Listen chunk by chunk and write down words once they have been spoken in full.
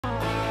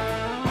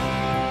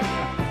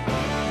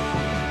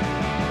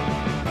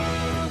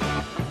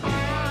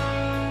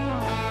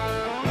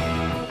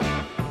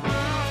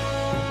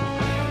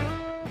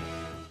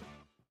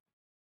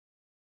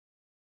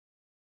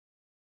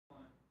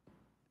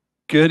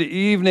Good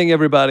evening,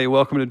 everybody.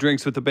 Welcome to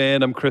Drinks with the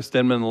Band. I'm Chris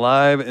Denman,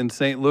 live in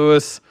St.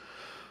 Louis.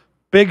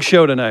 Big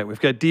show tonight. We've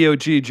got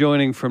Deeohgee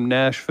joining from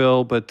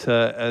Nashville, but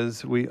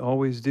as we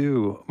always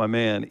do, my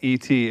man,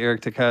 E.T.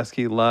 Eric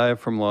Tikoski, live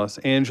from Los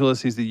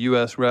Angeles. He's the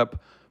U.S.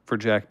 rep for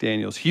Jack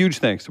Daniels. Huge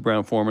thanks to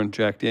Brown-Forman,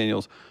 Jack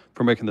Daniels,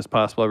 for making this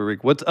possible every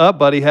week. What's up,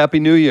 buddy? Happy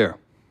New Year.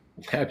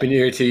 Happy New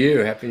Year to you.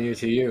 Happy New Year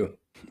to you.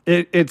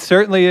 It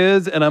certainly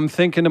is, and I'm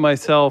thinking to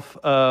myself,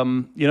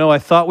 I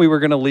thought we were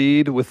going to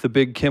lead with the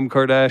big Kim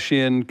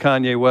Kardashian,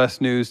 Kanye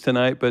West news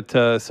tonight, but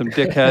some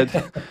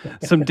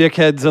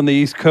dickheads on the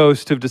East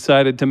Coast have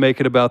decided to make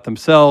it about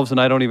themselves,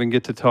 and I don't even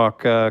get to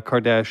talk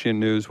Kardashian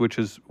news, which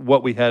is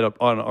what we had up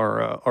on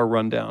our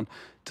rundown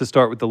to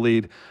start with the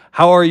lead.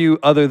 How are you,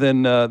 other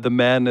than the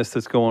madness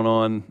that's going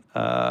on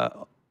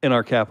in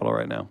our capital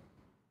right now?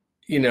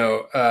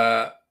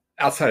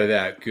 Outside of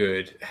that,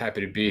 good.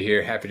 Happy to be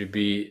here. Happy to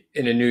be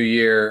in a new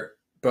year,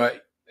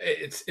 but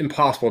it's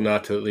impossible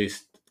not to at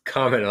least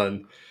comment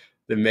on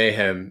the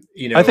mayhem.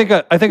 I think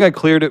I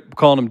cleared it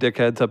calling them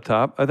dickheads up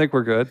top. I think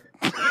we're good.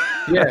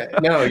 Yeah,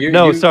 no, you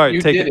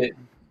did it.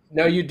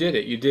 No, you did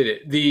it. You did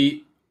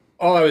it.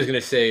 All I was going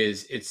to say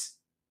is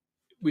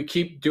we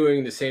keep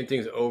doing the same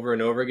things over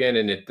and over again,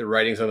 and the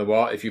writing's on the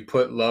wall. If you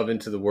put love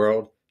into the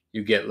world,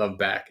 you get love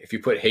back. If you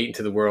put hate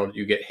into the world,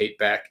 you get hate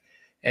back.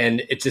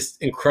 And it's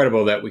just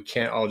incredible that we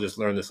can't all just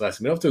learn this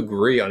lesson. We don't have to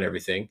agree on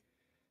everything.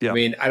 Yeah. I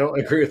mean, I don't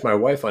agree with my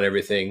wife on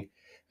everything.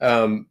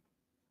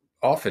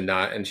 Often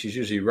not, and she's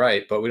usually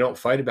right, but we don't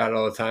fight about it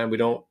all the time. We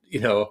don't,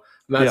 I'm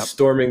not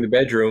storming the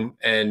bedroom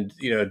and,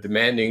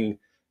 demanding,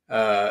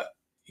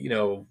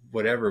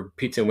 whatever,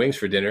 pizza and wings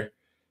for dinner.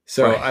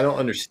 So right. I don't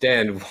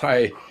understand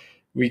why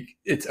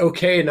it's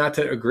okay not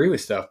to agree with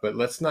stuff, but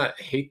let's not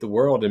hate the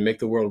world and make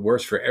the world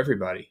worse for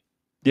everybody.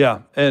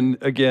 Yeah. And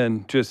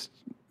again, just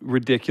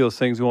ridiculous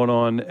things going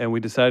on, and we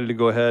decided to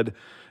go ahead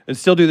and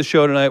still do the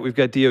show tonight. We've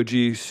got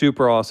Deeohgee,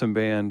 super awesome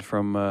band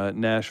from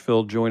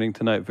Nashville, joining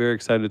tonight. Very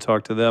excited to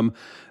talk to them.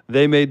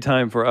 They made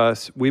time for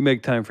us. We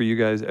make time for you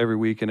guys every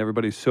week, and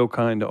everybody's so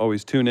kind to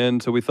always tune in.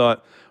 So we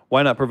thought,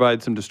 why not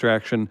provide some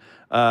distraction?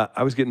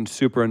 I was getting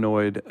super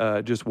annoyed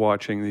just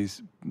watching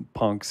these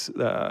punks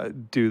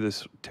do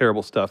this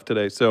terrible stuff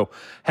today. So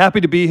happy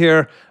to be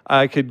here.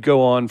 I could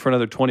go on for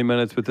another 20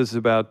 minutes, but this is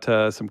about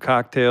some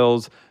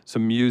cocktails,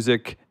 some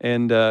music,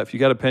 and if you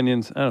got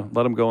opinions, let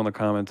them go in the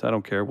comments. I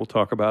don't care. We'll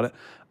talk about it.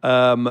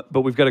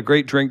 But we've got a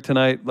great drink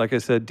tonight. Like I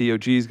said,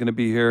 Deeohgee is going to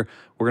be here.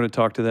 We're going to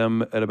talk to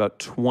them at about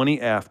 20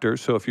 after.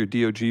 So if you're a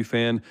Deeohgee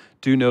fan,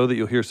 do know that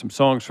you'll hear some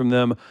songs from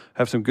them,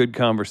 have some good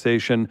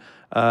conversation.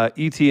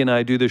 E.T. and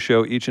I do this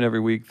show each and every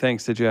week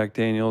thanks to Jack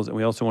Daniels. And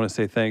we also want to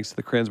say thanks to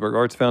the Kranzberg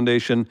Arts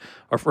Foundation,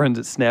 our friends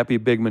at Snappy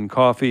Bigman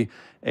Coffee.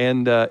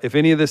 And if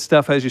any of this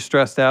stuff has you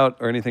stressed out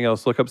or anything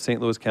else, look up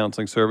St. Louis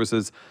Counseling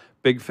Services.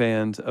 Big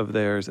fans of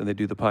theirs, and they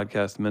do the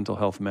podcast Mental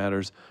Health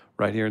Matters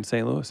right here in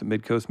St. Louis at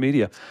Midcoast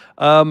Media.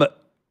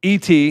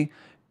 E.T.,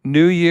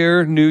 new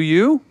year, new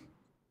you?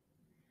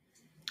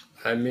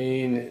 I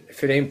mean,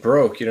 if it ain't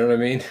broke, you know what I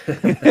mean?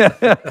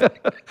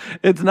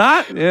 It's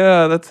not?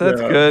 Yeah, that's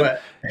good.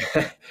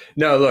 But,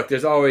 no, look,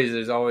 there's always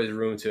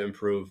room to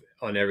improve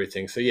on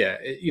everything. So yeah,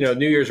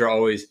 New Year's are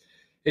always,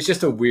 it's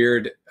just a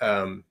weird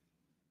line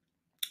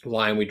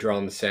we draw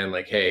in the sand,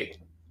 like, hey,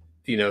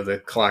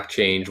 the clock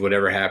changed,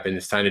 whatever happened,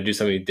 it's time to do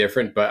something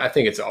different. But I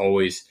think it's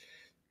always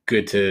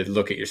good to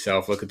look at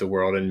yourself, look at the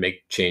world, and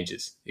make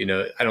changes.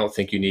 I don't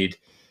think you need,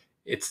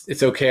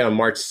 it's okay on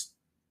March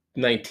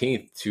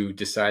 19th to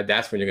decide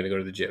that's when you're going to go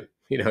to the gym.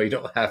 You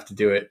don't have to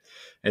do it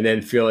and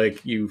then feel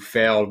like you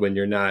failed when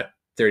you're not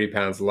 30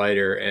 pounds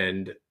lighter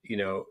and,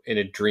 in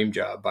a dream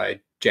job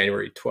by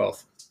January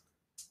 12th.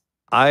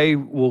 I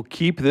will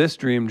keep this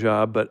dream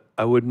job, but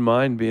I wouldn't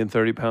mind being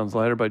 30 pounds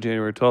lighter by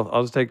January 12th.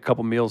 I'll just take a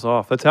couple meals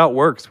off. That's how it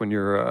works when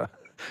you're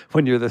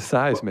this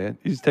size, man.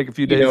 You just take a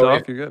few days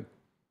off, you're good.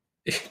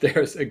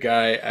 There's a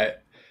guy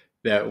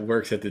that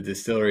works at the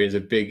distillery. He's a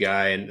big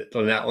guy, and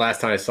that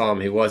last time I saw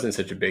him, he wasn't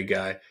such a big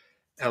guy.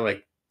 I'm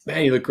like,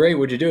 man, you look great.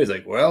 What'd you do? He's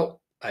like,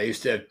 well, I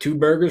used to have 2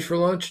 burgers for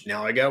lunch.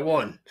 Now I got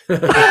 1.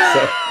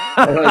 So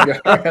I'm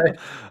like,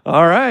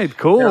 all right,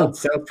 cool.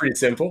 Sounds pretty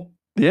simple.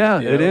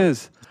 Yeah, it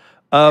is.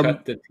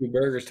 Cut the 2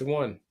 burgers to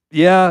 1.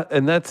 Yeah,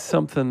 and that's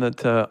something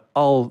that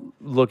I'll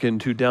look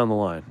into down the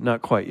line.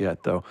 Not quite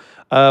yet, though.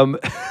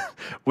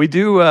 We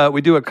do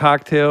a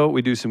cocktail.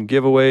 We do some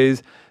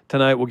giveaways.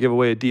 Tonight we'll give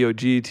away a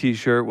Deeohgee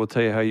t-shirt. We'll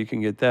tell you how you can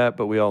get that,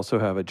 but we also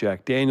have a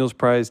Jack Daniels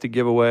prize to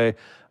give away.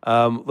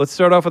 Let's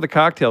start off with a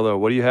cocktail, though.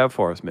 What do you have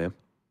for us, man?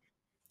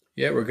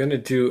 Yeah, we're going to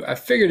do, I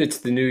figured it's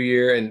the new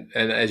year, and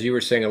as you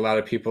were saying, a lot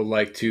of people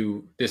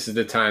this is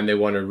the time they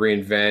want to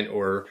reinvent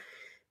or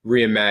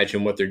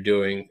reimagine what they're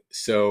doing.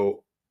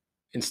 So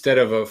instead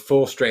of a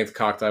full strength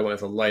cocktail, I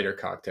went with a lighter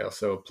cocktail.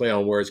 So play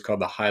on words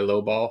called the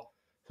high-low ball.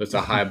 So it's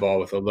a high ball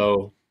with a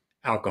low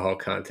alcohol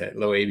content,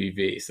 low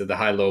ABV. So the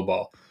high-low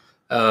ball.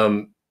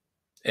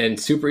 And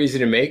super easy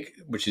to make,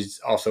 which is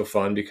also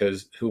fun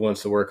because who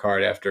wants to work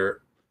hard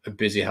after a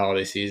busy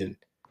holiday season?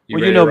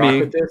 You know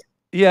me. With this?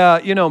 Yeah,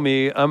 you know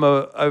me.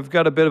 I've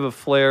got a bit of a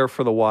flair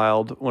for the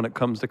wild when it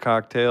comes to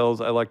cocktails.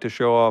 I like to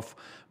show off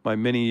my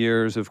many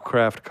years of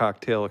craft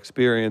cocktail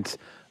experience.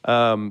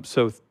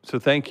 So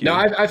thank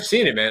No, you. I've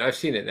seen it, man. I've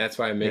seen it. That's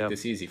why I make Yeah.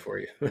 this easy for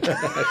you.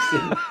 I've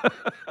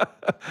seen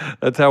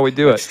That's how we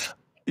do I've, it. s- I've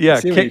Yeah,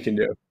 seen what you can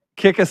do.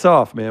 kick us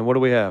off, man. What do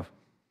we have?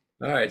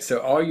 All right. So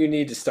all you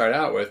need to start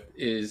out with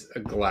is a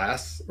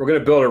glass. We're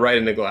gonna build it right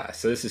in the glass.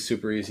 So this is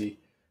super easy.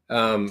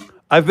 Fill your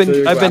I've been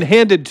glass.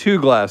 handed two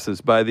glasses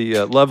by the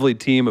lovely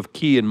team of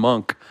Key and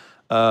Monk,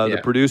 the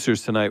Yeah.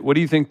 producers tonight. What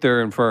do you think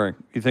they're inferring?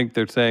 You think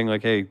they're saying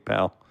like, "Hey,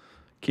 pal,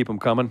 keep them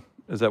coming"?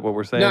 Is that what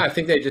we're No, saying? I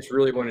think they just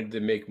really wanted to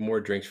make more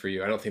drinks for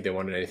you. I don't think they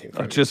wanted anything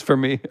from you. Just for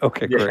me?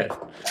 Okay, great. Yeah.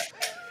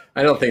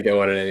 I don't think they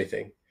wanted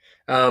anything.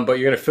 But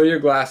you're gonna fill your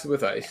glasses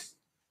with ice.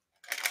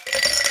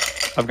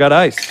 I've got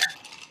ice.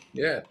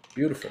 Yeah.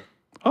 Beautiful.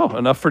 Oh,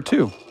 enough for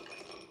two.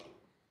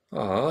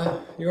 Aw,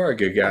 you are a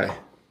good guy.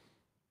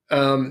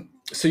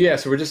 So yeah,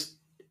 so we're just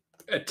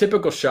a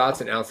typical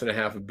shot's an ounce and a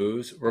half of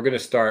booze. We're gonna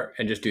start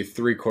and just do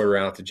 3/4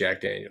 ounce of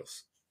Jack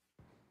Daniels.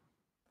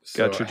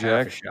 So Got a you,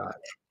 half a Jack. shot.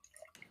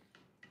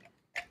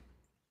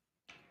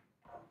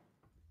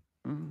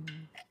 Mm.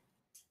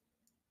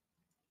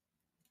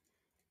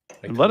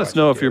 Like And to let us watch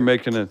you know if do you're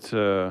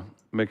it.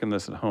 making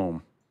this at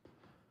home.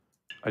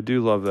 I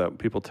do love that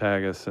people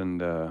tag us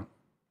and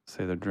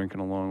say they're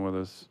drinking along with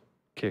us,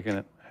 kicking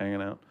it,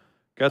 hanging out.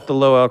 Got the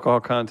low alcohol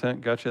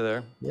content. Got you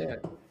there. Yeah.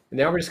 And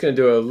now we're just gonna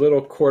do a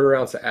little 1/4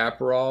 ounce of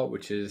Aperol,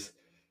 which is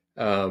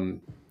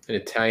an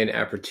Italian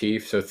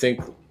aperitif. So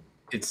think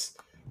it's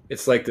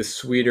it's like the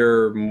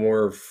sweeter,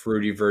 more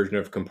fruity version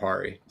of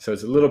Campari. So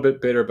it's a little bit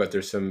bitter, but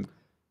there's some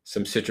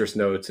citrus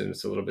notes and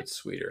it's a little bit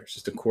sweeter. It's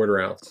just a 1/4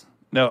 ounce.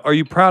 Now, are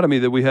you proud of me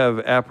that we have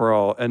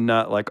Aperol and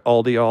not like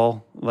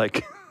Aldiol?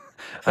 Like,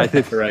 I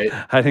did, Right.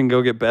 I didn't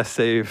go get best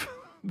save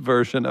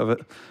version of it.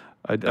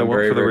 I I'm went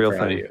very, for the very real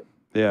proud of thing. you.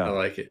 I Yeah.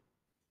 like it.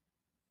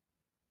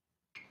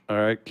 All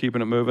right,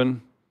 keeping it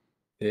moving.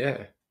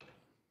 Yeah.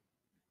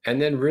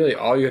 And then really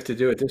all you have to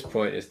do at this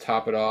point is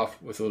top it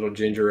off with a little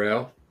ginger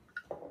ale.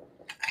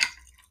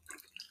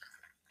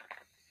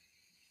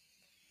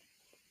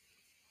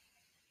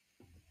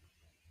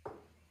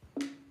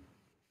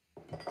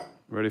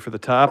 Ready for the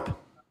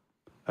top?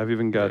 I've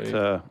even got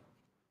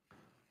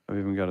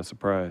Right. a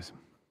surprise.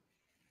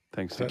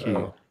 Thanks to Key.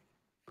 Uh-oh.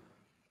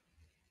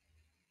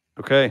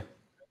 Okay.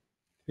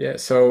 Yeah,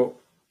 so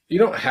you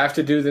don't have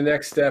to do the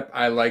next step.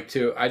 I like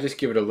to. I just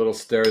give it a little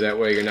stir. That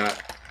way you're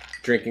not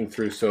drinking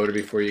through soda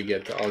before you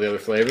get to all the other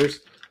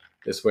flavors.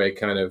 This way,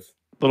 kind of.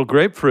 Little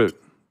grapefruit.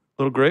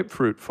 Little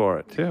grapefruit for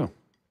it too.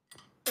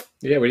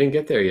 Yeah, we didn't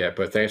get there yet,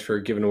 but thanks for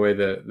giving away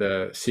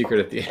the secret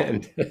at the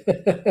end.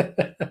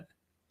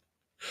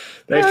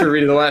 Thanks for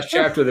reading the last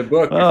chapter of the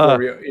book before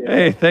we.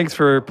 Hey, thanks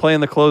for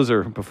playing the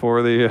closer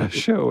before the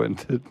show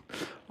ended.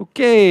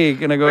 Okay,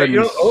 gonna go Right, ahead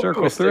you and don't open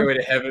circle with Stairway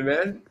through. to Heaven,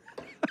 man.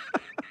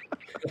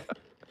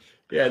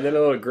 Yeah, and then a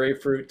little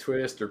grapefruit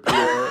twist or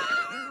peel.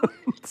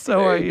 So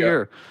There I you go.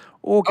 hear.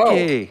 Oh,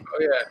 Okay. oh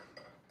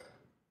yeah,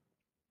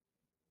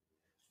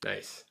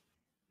 nice.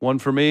 One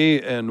for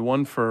me and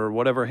one for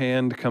whatever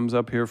hand comes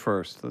up here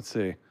first. Let's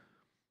see.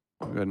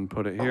 Go ahead and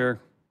put it here.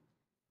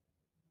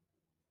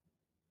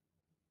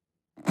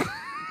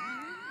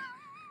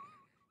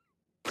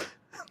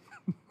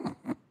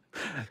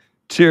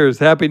 Cheers.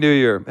 Happy New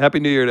Year. Happy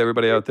New Year to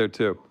everybody out there,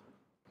 too.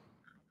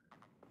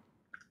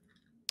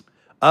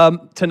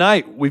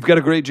 Tonight, we've got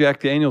a great Jack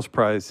Daniels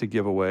prize to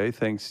give away,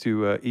 thanks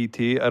to ET.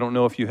 I don't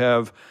know if you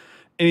have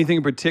anything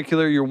in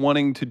particular you're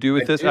wanting to do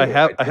with this. I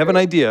have an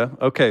idea.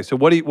 Okay, so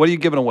what are you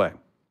giving away?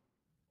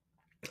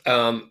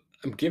 I'm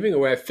giving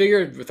away. I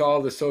figured with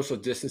all the social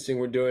distancing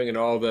we're doing and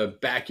all the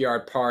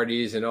backyard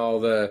parties and all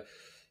the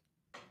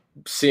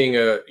seeing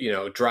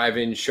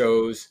drive-in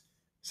shows,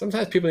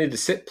 sometimes people need to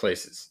sit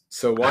places.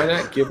 So why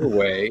not give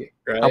away,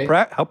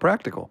 right? How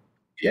practical.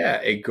 Yeah,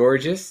 a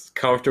gorgeous,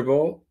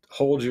 comfortable,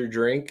 hold your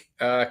drink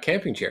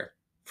camping chair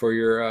for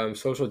your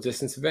social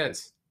distance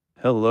events.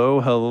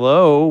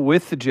 Hello,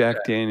 with the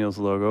Jack Daniels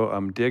logo.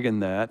 I'm digging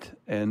that,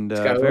 and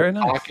It's got a very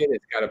little nice. pocket.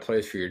 It's got a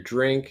place for your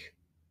drink.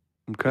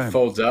 Okay, It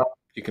folds up.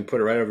 You can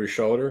put it right over your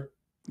shoulder.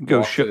 go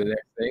Walk to the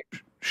next thing.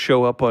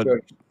 show up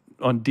Sure.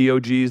 on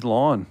Deeohgee's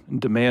lawn and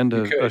demand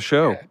a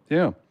show.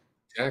 Yeah,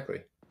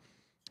 Exactly.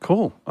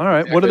 cool. All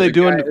right, Yeah, what are they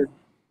there's a guy doing?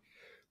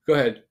 Go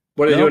ahead.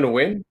 What are they No. doing to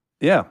win?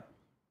 Yeah,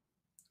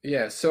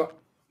 Yeah. So,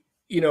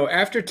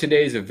 after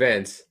today's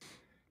events,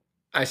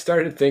 I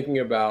started thinking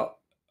about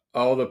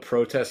all the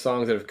protest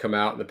songs that have come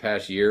out in the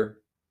past year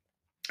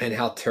and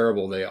how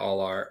terrible they all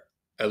are,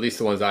 at least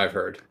the ones I've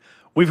heard.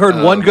 we've heard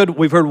one good.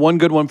 We've heard one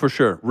good one for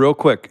sure. Real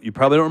quick, you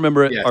probably don't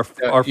remember it.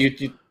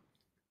 Yes.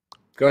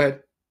 Go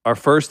ahead. Our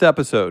first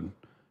episode,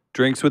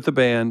 Drinks with the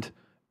Band,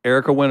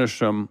 Erica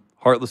Winterstrom,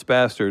 Heartless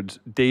Bastards,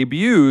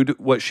 debuted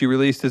what she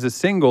released as a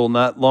single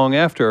not long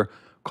after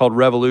called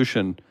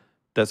Revolution.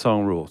 That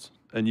song rules.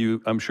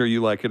 And I'm sure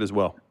you like it as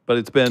well. But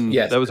it's been,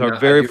 Yes. that was our I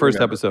very do first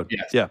remember. episode.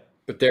 Yes. Yeah.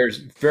 But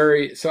there's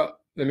all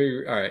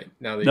right,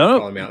 now that No, you're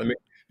calling me out,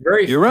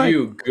 very you're right.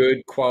 few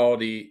good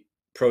quality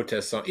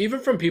protest song, even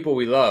from people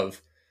we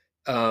love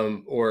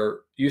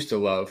or used to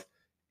love,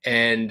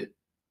 and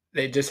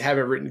they just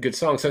haven't written good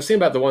songs. So I was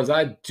thinking about the ones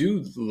I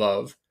do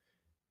love,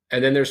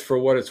 and then there's For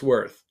What It's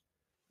Worth,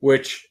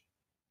 which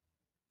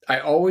I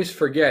always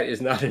forget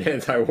is not an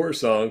anti-war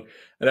song,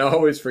 and I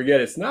always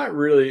forget it's not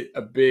really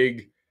a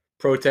big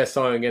protest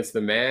song against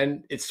the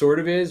man. It sort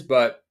of is,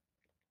 but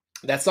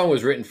that song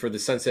was written for the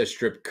Sunset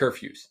Strip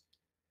curfews.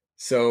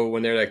 So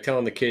when they're like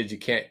telling the kids you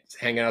can't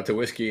hang out to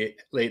whiskey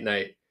late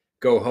night,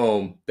 go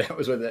home. That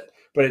was what that.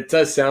 But it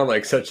does sound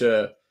like such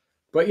a.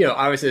 But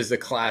obviously, there's the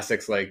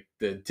classics like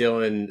the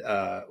Dylan,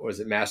 was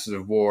it Masters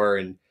of War,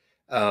 and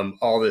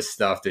all this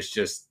stuff that's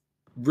just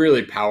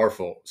really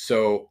powerful.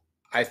 So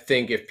I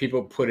think if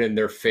people put in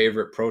their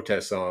favorite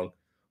protest song,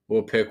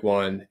 we'll pick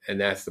one, and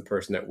that's the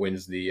person that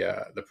wins the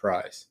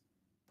prize.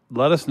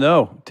 Let us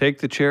know. Take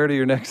the chair to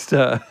your next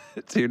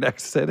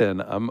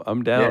sit-in.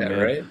 I'm down, man.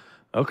 Right.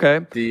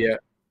 Okay.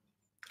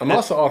 I'm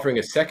also offering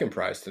a second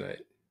prize tonight.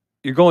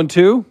 You're going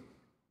too?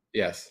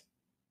 Yes.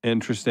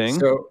 Interesting.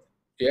 So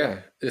yeah,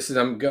 this is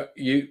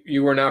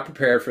you were not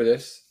prepared for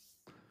this.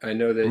 I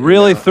know that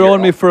really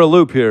throwing me for a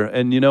loop here,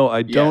 and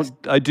Yes.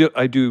 I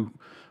do.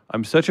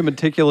 I'm such a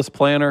meticulous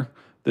planner.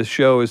 This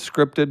show is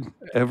scripted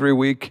every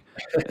week.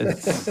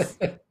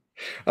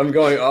 I'm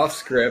going off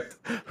script.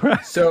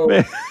 Right. So,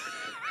 and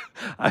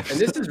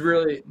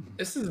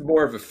this is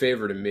more of a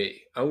favor to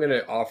me. I'm going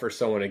to offer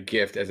someone a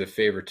gift as a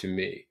favor to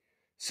me.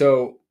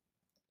 So,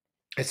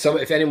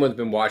 if anyone's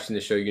been watching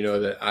the show, you know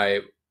that I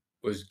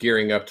was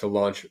gearing up to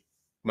launch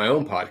my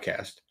own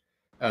podcast.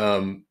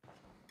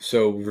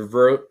 So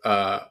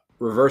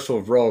reversal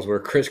of roles, where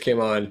Chris came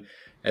on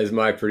as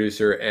my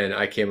producer and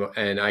I came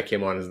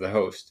on as the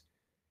host.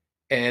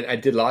 And I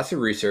did lots of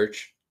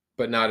research,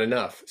 but not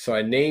enough. So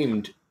I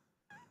named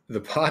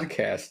the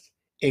podcast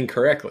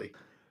incorrectly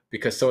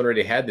because someone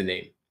already had the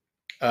name.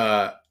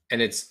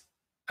 And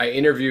I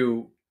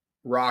interview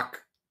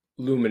rock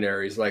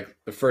luminaries. Like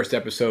the first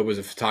episode was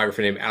a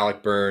photographer named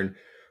Alec Byrne.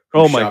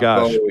 Oh my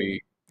gosh.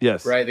 Bowie,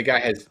 yes. Right. The guy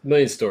has a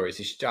million stories.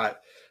 He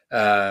shot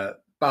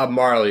Bob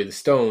Marley, the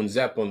Stones,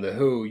 Zeppelin, the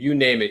Who, you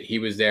name it. He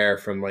was there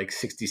from like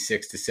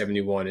 66 to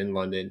 71 in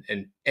London,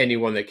 and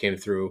anyone that came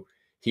through,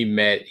 he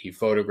met, he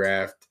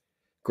photographed.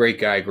 Great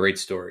guy, great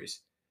stories.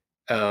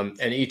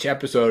 And each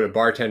episode, a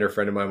bartender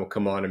friend of mine will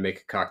come on and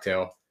make a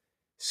cocktail.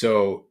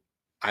 So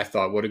I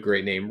thought, what a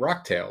great name,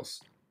 Rock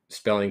Tales,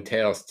 spelling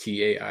tales,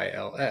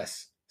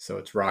 Tails. So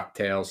it's Rock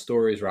Tales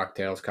Stories, Rock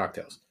Tales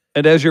Cocktails.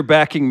 And as your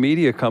backing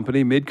media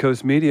company,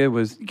 Midcoast Media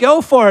was,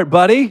 go for it,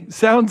 buddy.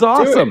 Sounds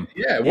awesome.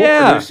 Yeah,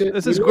 we'll produce it.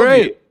 This is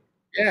great.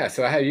 Yeah,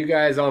 so I had you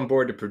guys on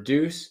board to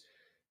produce,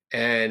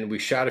 and we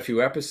shot a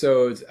few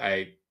episodes.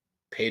 I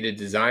paid a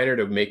designer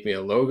to make me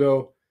a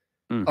logo,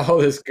 all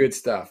this good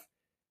stuff.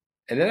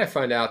 And then I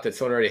find out that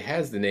someone already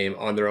has the name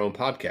on their own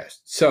podcast.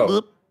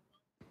 So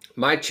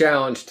my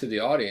challenge to the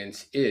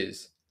audience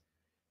is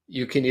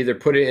you can either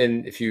put it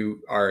in, if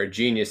you are a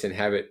genius and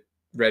have it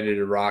ready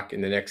to rock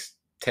in the next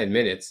 10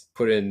 minutes,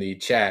 put it in the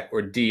chat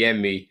or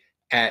DM me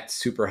at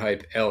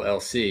Superhype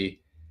LLC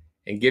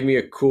and give me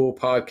a cool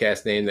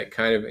podcast name that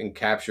kind of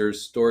encaptures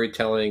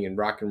storytelling and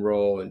rock and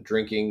roll and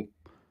drinking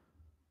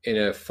in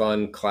a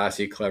fun,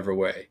 classy, clever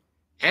way.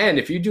 And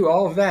if you do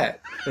all of that,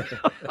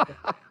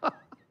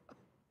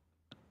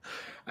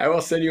 I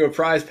will send you a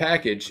prize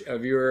package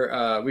of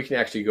your, we can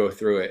actually go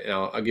through it, and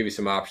I'll give you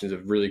some options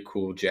of really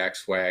cool Jack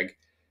swag.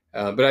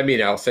 But I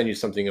mean, I'll send you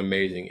something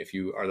amazing if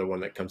you are the one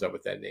that comes up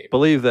with that name.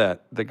 Believe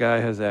that. The guy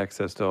has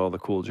access to all the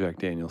cool Jack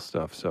Daniels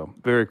stuff. So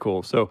very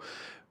cool. So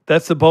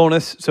that's the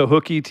bonus. So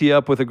hook ET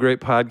up with a great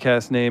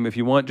podcast name. If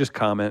you want, just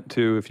comment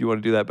too if you want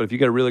to do that. But if you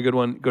got a really good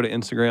one, go to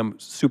Instagram,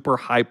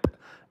 Superhype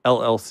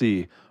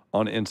LLC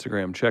on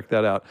Instagram. Check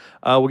that out.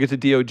 We'll get to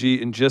Deeohgee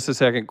in just a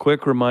second.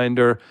 Quick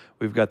reminder,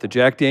 we've got the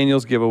Jack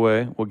Daniels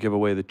giveaway. We'll give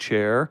away the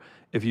chair.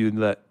 If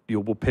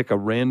we'll pick a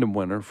random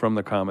winner from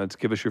the comments.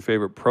 Give us your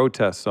favorite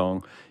protest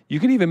song. You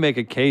can even make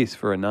a case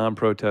for a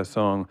non-protest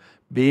song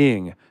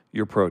being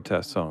your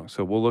protest song.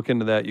 So we'll look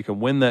into that. You can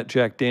win that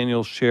Jack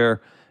Daniels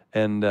share,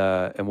 and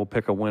we'll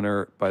pick a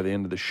winner by the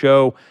end of the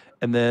show.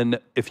 And then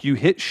if you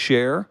hit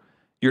share,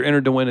 you're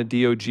entered to win a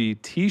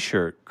Deeohgee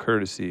t-shirt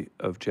courtesy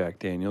of Jack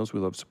Daniels. We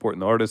love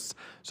supporting the artists.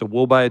 So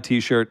we'll buy a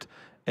t-shirt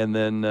and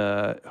then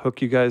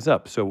hook you guys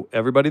up. So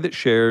everybody that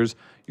shares,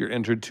 you're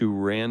entered to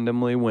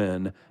randomly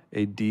win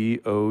a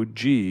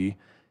Deeohgee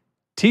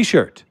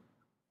t-shirt.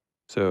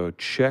 So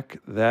check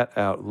that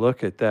out.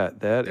 Look at that.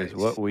 That is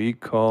what we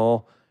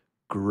call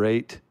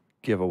great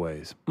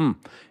giveaways. You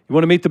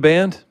want to meet the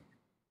band?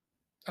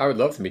 I would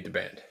love to meet the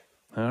band.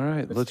 All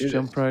right, let's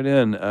jump right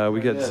in.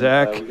 We got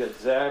Zach,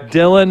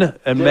 Dylan,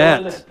 and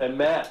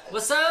Matt.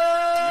 What's up?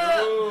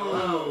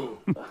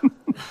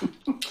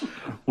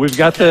 We've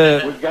got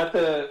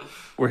the.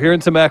 We're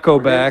hearing some echo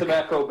back.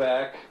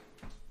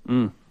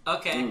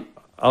 Okay.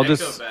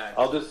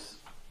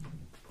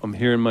 I'm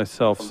hearing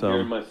myself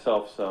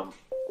some.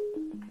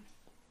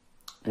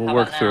 We'll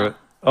work through it.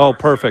 Oh,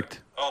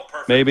 perfect.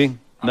 Maybe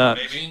not.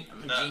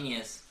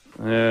 Genius.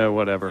 Yeah,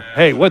 whatever.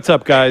 Hey, what's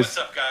up, guys?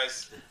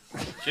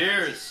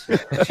 Cheers.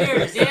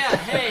 Cheers, yeah,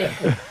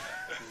 hey.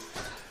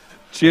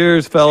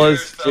 Cheers,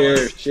 fellas.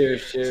 Cheers,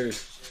 cheers,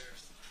 cheers.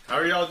 How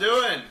are y'all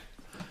doing?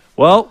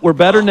 Well, we're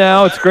better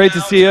now. It's great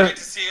to see you.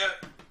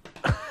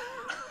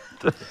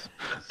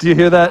 Do you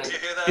hear that,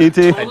 ET?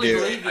 I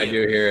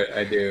do hear it.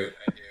 I do.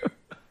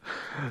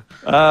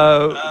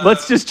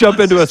 Let's just jump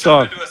into a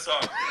song.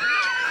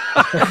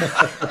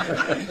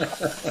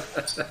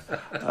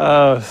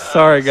 Oh,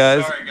 sorry,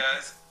 guys.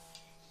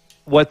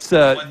 Let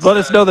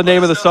us know the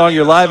name of the song.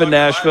 You're live in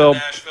Nashville.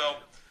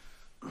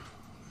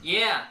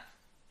 Yeah.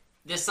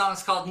 This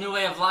song's called New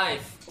Way of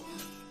Life.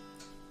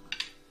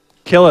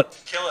 Kill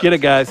it. Get it,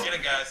 guys.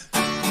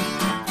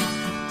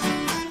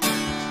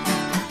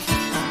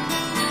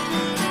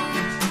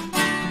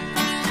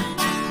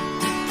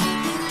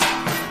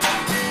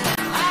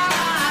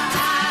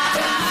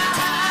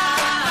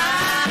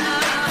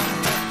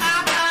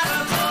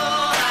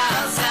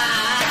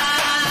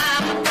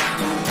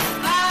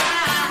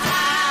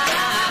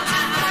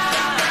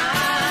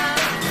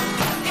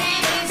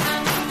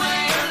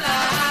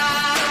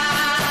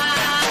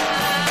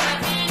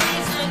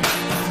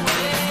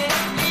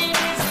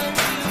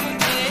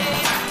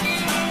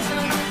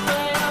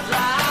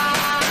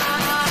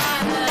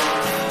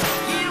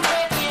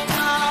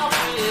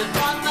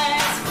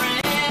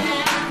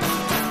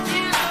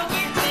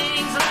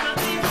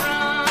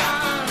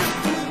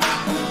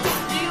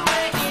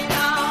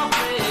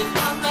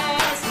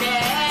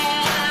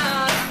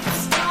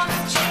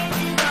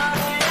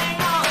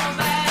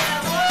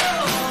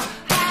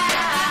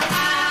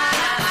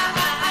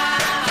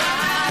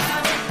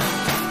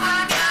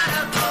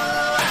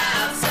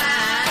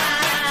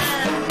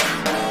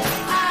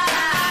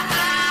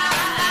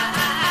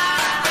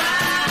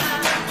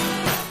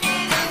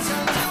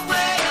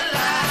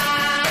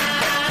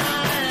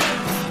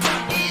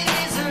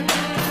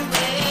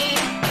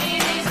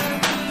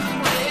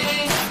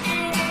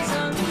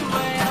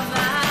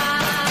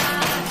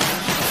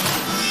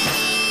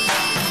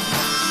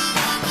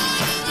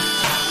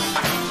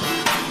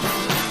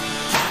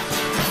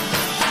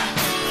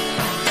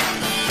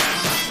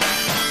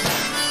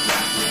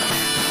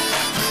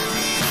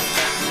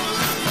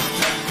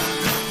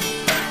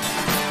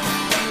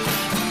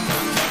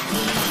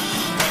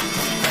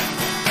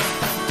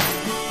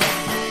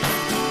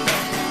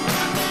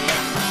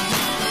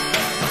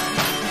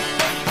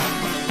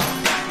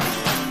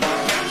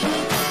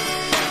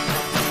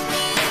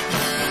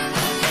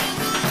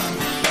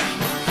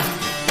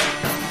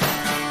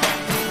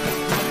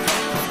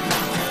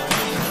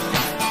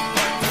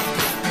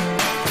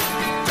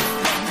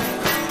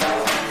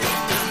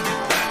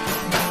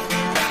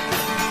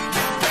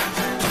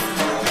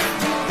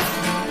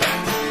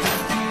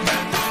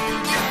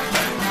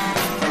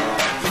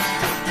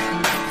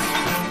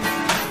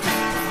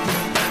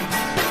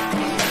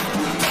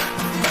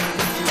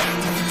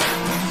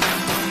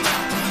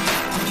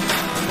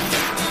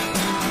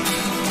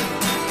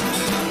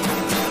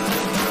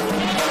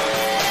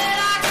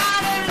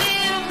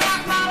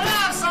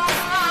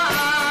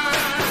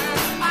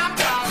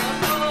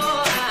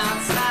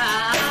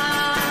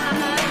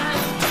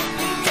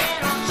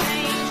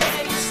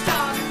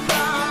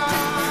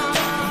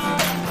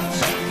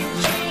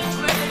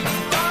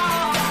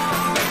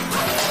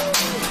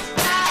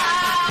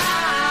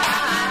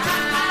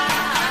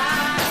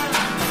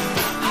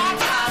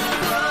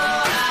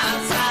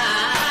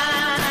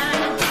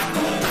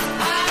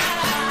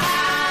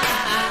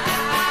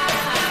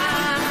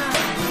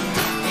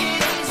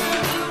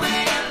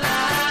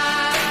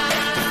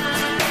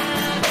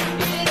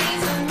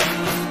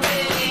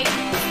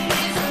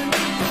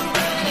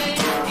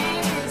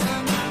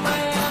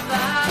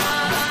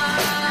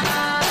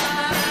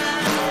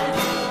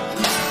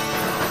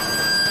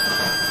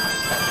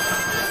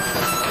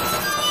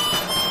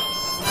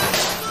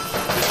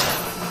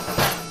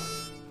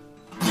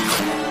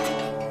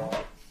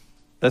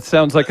 That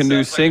sounds like a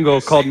new single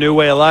called New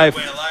Way of Life.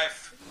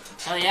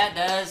 Hell yeah, it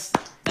does.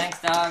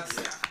 Thanks, dogs.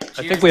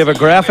 I think we have a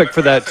graphic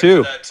for that,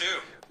 too.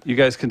 You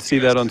guys can see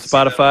that on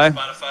Spotify.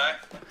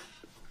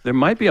 There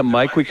might be a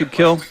mic we could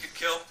kill.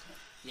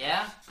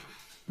 Yeah?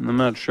 I'm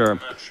not sure.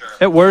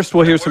 At worst,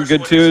 we'll hear some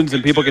good tunes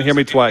and people can hear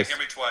me twice.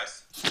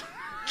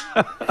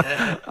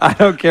 I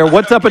don't care.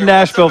 What's up in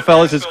Nashville,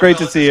 fellas? It's great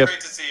to see you.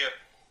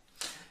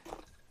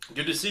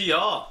 Good to see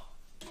y'all.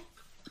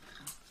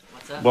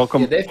 What's up?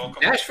 Welcome. Yeah,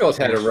 Nashville's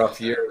had a rough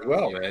year as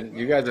well, man.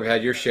 You guys have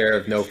had your share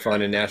of no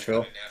fun in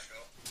Nashville.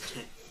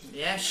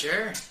 Yeah,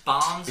 sure.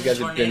 Bombs You guys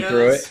and have been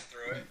tornadoes.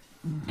 through it.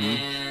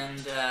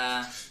 And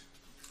a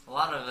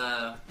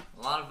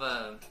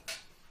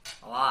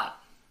lot.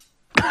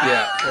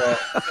 Yeah.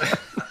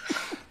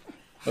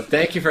 Well,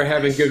 thank you for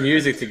having good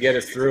music to get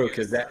us through,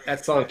 because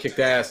that song kicked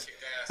ass.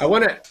 I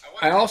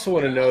also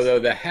want to know though,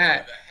 the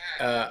hat.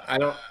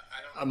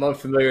 I'm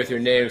unfamiliar with your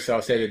name, so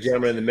I'll say the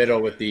gentleman in the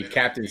middle with the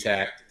captain's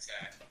hat.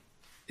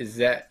 Is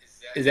that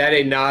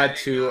a nod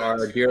to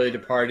our dearly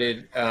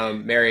departed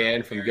Mary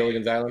Ann from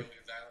Gilligan's Island?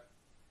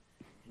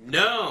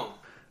 No.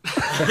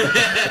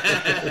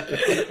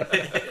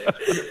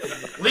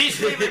 Least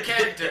favorite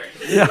character.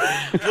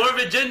 More of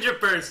a ginger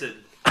person.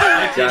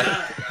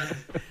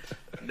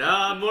 No,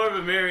 I'm more of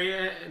a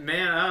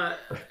man.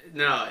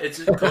 No,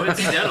 it's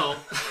coincidental.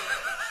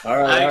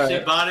 I actually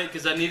bought it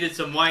because I needed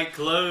some white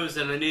clothes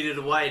and I needed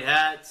a white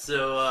hat,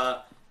 so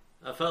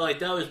I felt like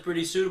that was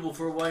pretty suitable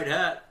for a white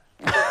hat.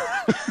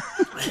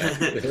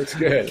 That's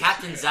good.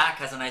 Captain Zach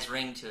has a nice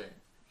ring to it.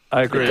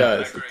 I agree. It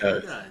does. It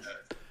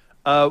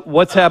does.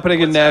 What's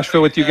happening in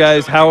Nashville with you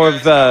guys? How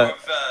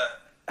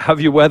have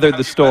you weathered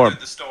the storm?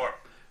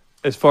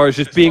 As far as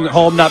just being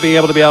home, not being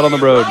able to be out on the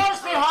road.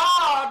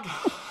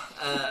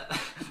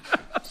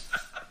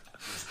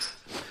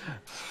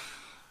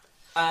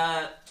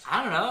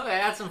 I don't know. I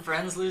had some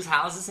friends lose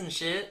houses and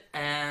shit,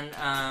 and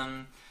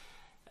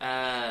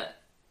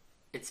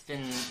it's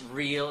been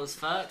real as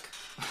fuck.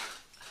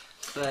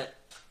 But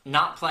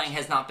not playing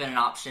has not been an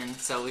option,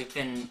 so we've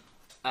been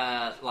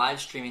live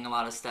streaming a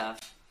lot of stuff.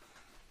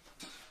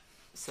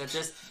 So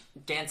just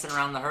dancing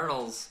around the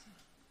hurdles.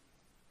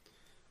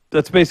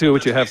 That's basically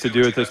what you have to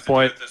do at this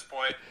point.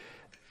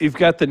 You've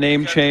got the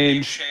name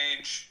change.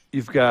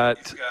 You've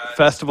got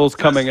festivals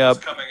coming up.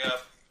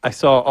 I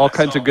saw all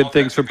kinds of good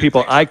things from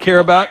people I care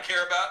about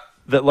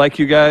that like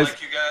you guys.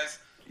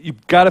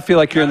 You've got to feel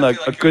like you're in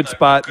a good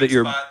spot that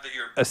you're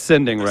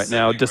ascending right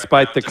now,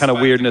 despite the kind of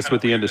weirdness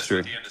with the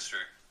industry.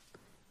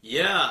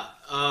 Yeah,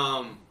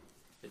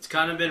 it's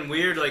kind of been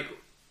weird, like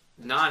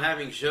not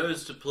having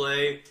shows to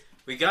play.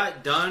 We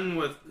got done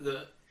with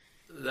the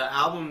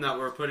album that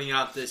we're putting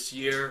out this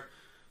year.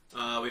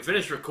 We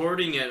finished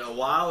recording it a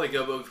while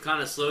ago, but we've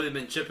kind of slowly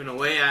been chipping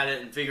away at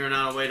it and figuring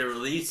out a way to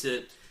release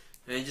it.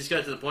 And it just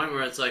got to the point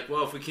where it's like,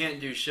 well, if we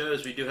can't do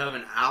shows, we do have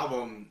an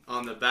album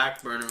on the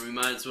back burner. We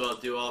might as well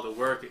do all the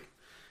work.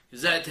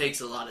 Because that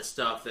takes a lot of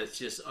stuff that's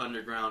just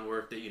underground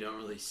work that you don't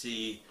really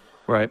see.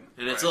 Right.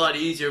 And it's a lot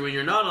easier when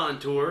you're not on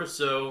tour.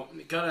 So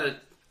kind of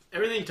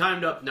everything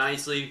timed up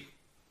nicely.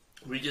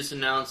 We just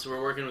announced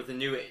we're working with a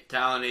new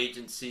talent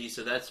agency,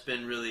 so that's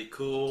been really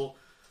cool.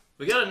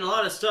 We got a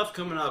lot of stuff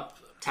coming up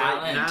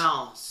right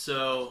now.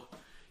 So,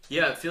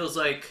 yeah, it feels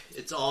like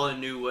it's all a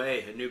new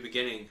way, a new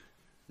beginning.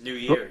 New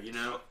year, you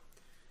know.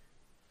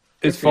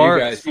 As far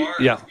as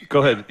yeah, go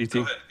ahead, ET.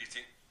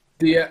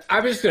 I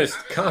was just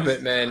gonna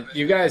comment, man.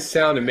 You guys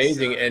sound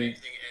amazing, and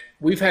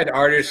we've had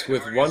artists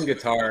with one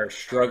guitar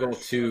struggle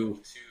to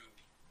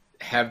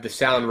have the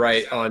sound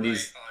right on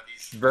these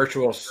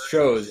virtual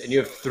shows, and you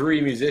have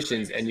 3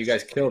 musicians, and you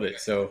guys killed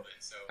it. So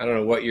I don't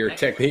know what your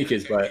technique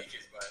is, but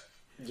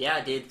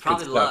yeah, dude,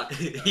 probably luck.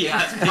 Yeah.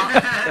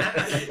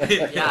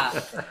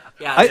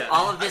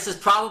 All of this is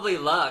probably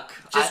luck.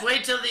 Just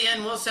wait till the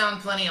end. We'll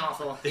sound plenty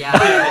awful.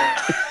 Yeah.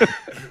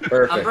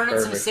 perfect, I'm burning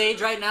some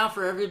sage right now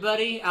for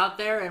everybody out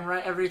there, and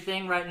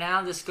everything right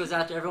now. This goes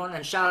out to everyone,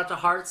 and shout out to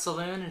Heart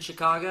Saloon in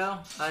Chicago.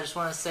 I just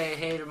want to say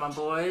hey to my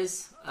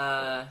boys.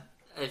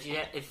 If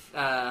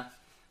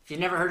you've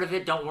never heard of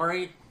it, don't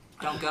worry,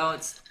 don't go.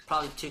 It's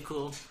probably too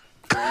cool.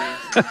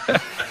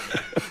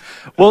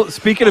 Well,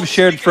 speaking of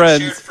shared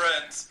friends,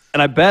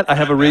 and I bet I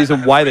have a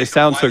reason why they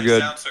sound so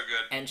good.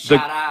 And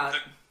shout out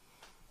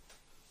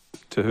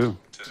to who?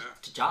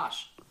 To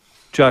Josh.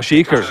 Josh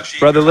Eaker,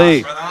 Brother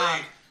Lee.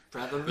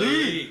 Brother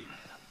Lee.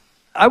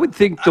 I would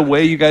think the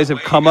way you guys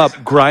have come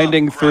up,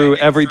 grinding through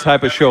every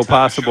type of show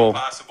possible,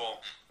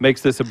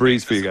 makes this a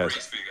breeze for you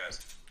guys.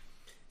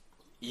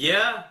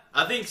 Yeah,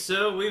 I think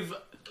so.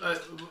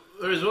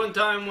 There was one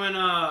time when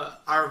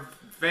our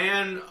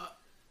van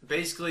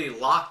basically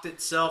locked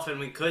itself, and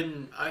we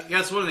couldn't. I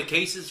guess one of the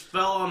cases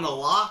fell on the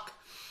lock,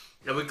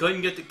 and we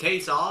couldn't get the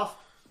case off,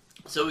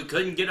 so we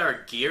couldn't get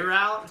our gear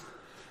out.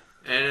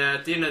 And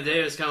at the end of the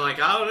day, it was kind of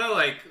like, I don't know,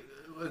 like,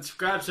 let's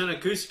grab some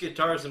acoustic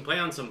guitars and play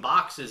on some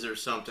boxes or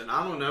something.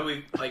 I don't know.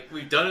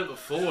 We've done it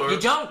before. You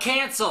don't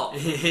cancel.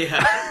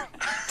 Yeah.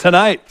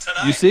 Tonight,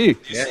 you see.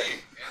 Yeah.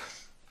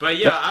 But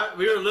yeah,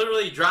 we were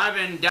literally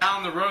driving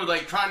down the road,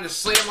 like trying to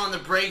slam on the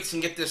brakes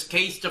and get this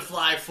case to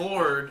fly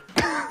forward,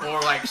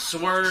 or like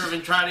swerve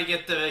and try to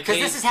get the case. Because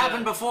this has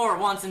happened before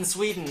once in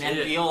Sweden, and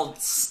the old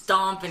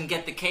stomp and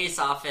get the case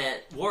off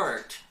it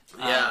worked.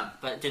 Yeah,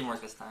 but it didn't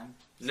work this time.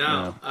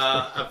 No.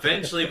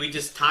 Eventually, we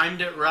just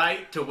timed it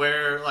right to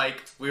where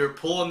like we were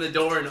pulling the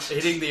door and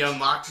hitting the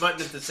unlock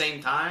button at the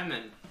same time,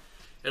 and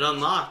it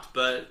unlocked.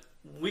 But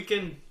we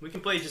can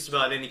play just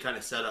about any kind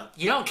of setup.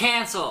 You don't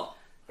cancel.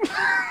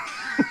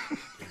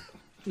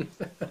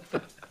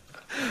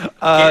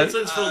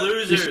 Canceling's for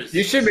losers.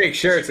 You should make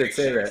shirts that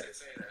say that.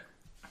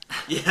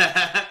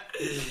 Yeah.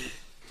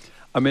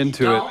 I'm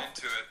into it.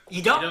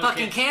 You don't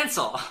fucking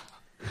cancel.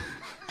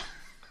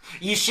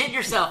 You shit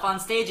yourself on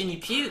stage and you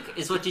puke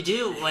is what you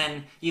do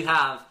when you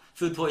have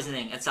food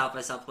poisoning at South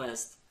by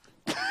Southwest.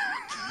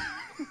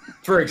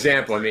 For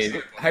example, I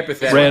mean,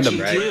 hypothetically, Random.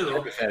 right? You do.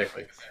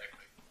 Hypothetically.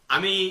 I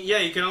mean, yeah,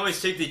 you can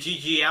always take the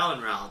G.G.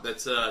 Allen route.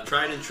 That's a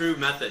tried and true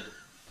method.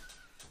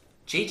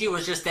 Gigi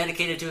was just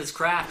dedicated to his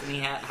craft, and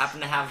he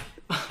happened to have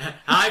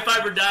high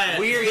fiber diet.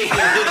 Weird.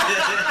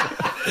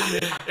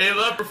 They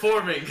love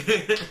performing.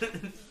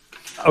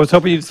 I was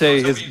hoping you'd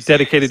say he's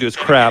dedicated to his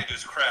crap,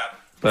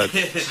 but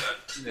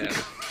Yeah.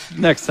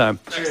 next time.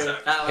 That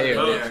was Hey,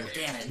 there.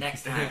 Damn it.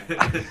 next time.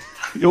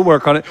 You'll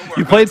work on it.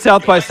 You played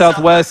South by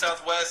Southwest,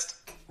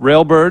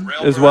 Railbird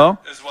as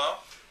well.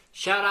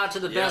 Shout out to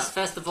the best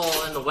festival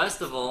in the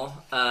Westival,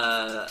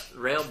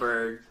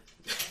 Railbird.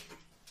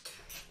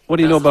 What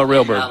do you know about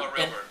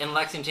Railbird? In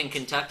Lexington,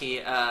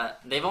 Kentucky.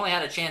 They've only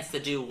had a chance to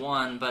do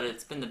one, but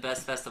it's been the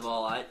best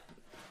festival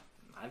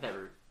I've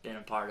ever been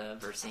a part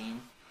of or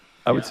seen.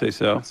 I would say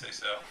so.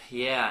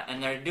 Yeah,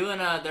 and they're doing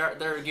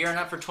they're gearing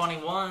up for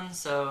 21,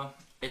 so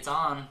it's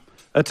on.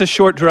 That's a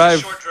short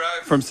drive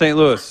from St.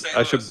 Louis.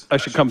 I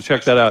should come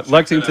check that out.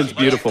 Lexington's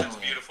beautiful.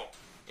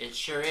 It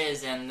sure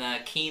is, and the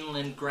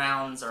Keeneland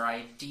grounds are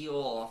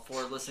ideal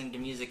for listening to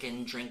music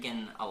and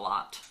drinking a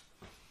lot.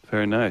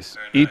 Very nice.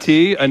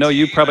 E.T., I know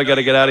you probably got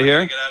to get out of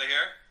here.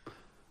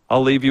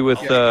 I'll leave you with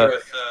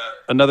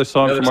another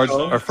song from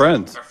our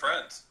friends.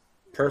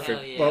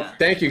 Perfect. Yeah. Well,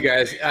 thank you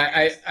guys.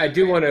 I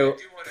do want to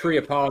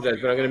pre-apologize,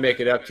 but I'm going to make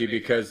it up to you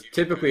because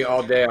typically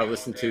all day I'll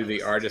listen to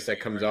the artist that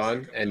comes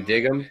on and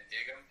dig them.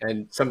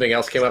 And something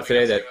else came up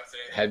today that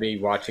had me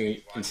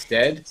watching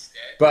instead.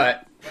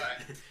 But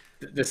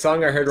the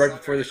song I heard right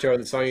before the show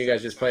and the song you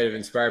guys just played have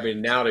inspired me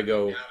now to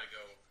go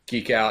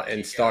geek out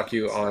and stalk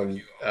you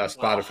on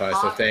Spotify.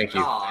 So thank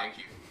you.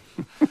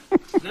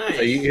 Nice.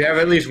 So you have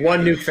at least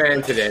one new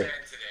fan today.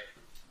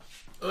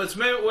 Well, it's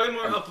way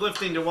more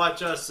uplifting to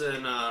watch us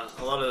than a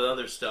lot of the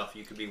other stuff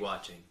you could be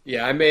watching.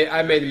 Yeah, I made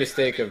the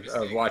mistake of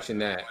watching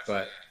that,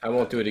 but I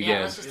won't do it again.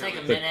 Yeah, let's just take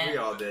a minute. We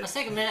all did. Let's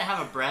take a minute,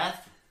 have a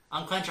breath,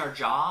 unclench our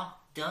jaw.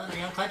 Dylan, are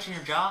you unclenching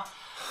your jaw?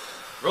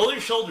 Roll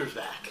your shoulders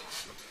back.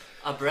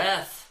 A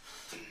breath.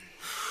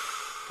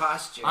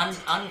 Posture.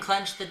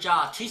 Unclench the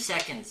jaw. 2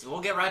 seconds.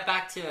 We'll get right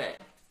back to it.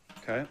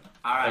 Okay.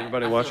 All right.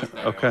 Everybody I feel watching?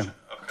 better. Okay.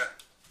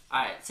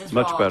 All right. Since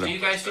Much we're all, better. Do you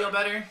guys feel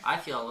better? I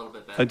feel a little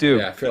bit better. I do.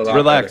 Yeah, I feel a lot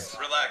Relax.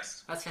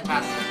 That's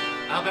fantastic.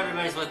 I hope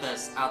everybody's with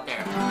us out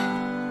there.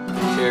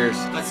 Cheers.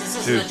 But since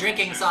this Cheers. is a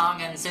drinking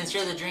song, and since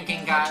you're the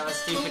drinking guy,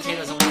 let's do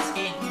potatoes and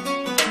whiskey.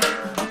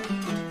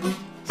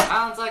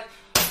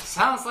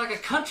 Sounds like a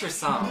country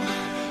song.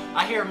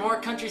 I hear more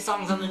country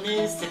songs on the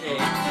news today.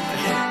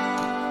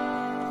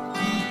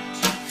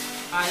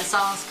 Alright, this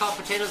song's called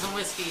Potatoes and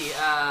Whiskey.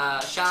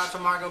 Shout out to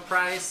Margot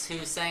Price,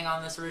 who sang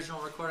on this original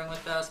recording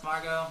with us.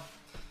 Margot,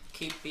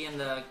 keep being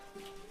the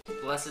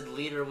blessed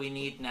leader we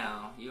need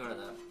now. You are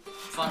the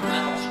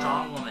fundamental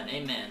strong woman.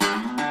 Amen.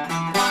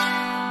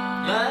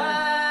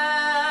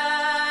 Love,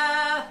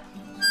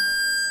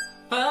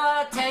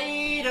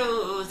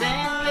 potatoes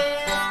and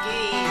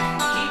whiskey,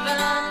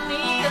 keeping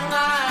me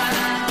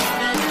alive.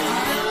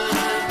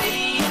 That'll be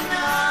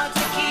enough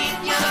to keep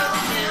your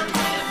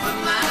memory from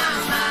my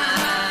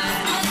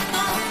mind.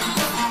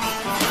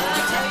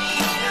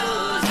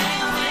 Potatoes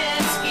and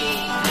whiskey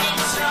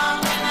ain't strong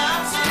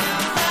enough to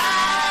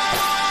ride.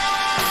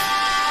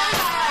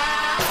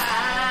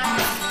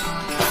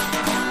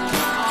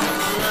 All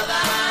the love I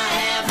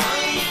have for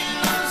you,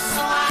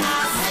 so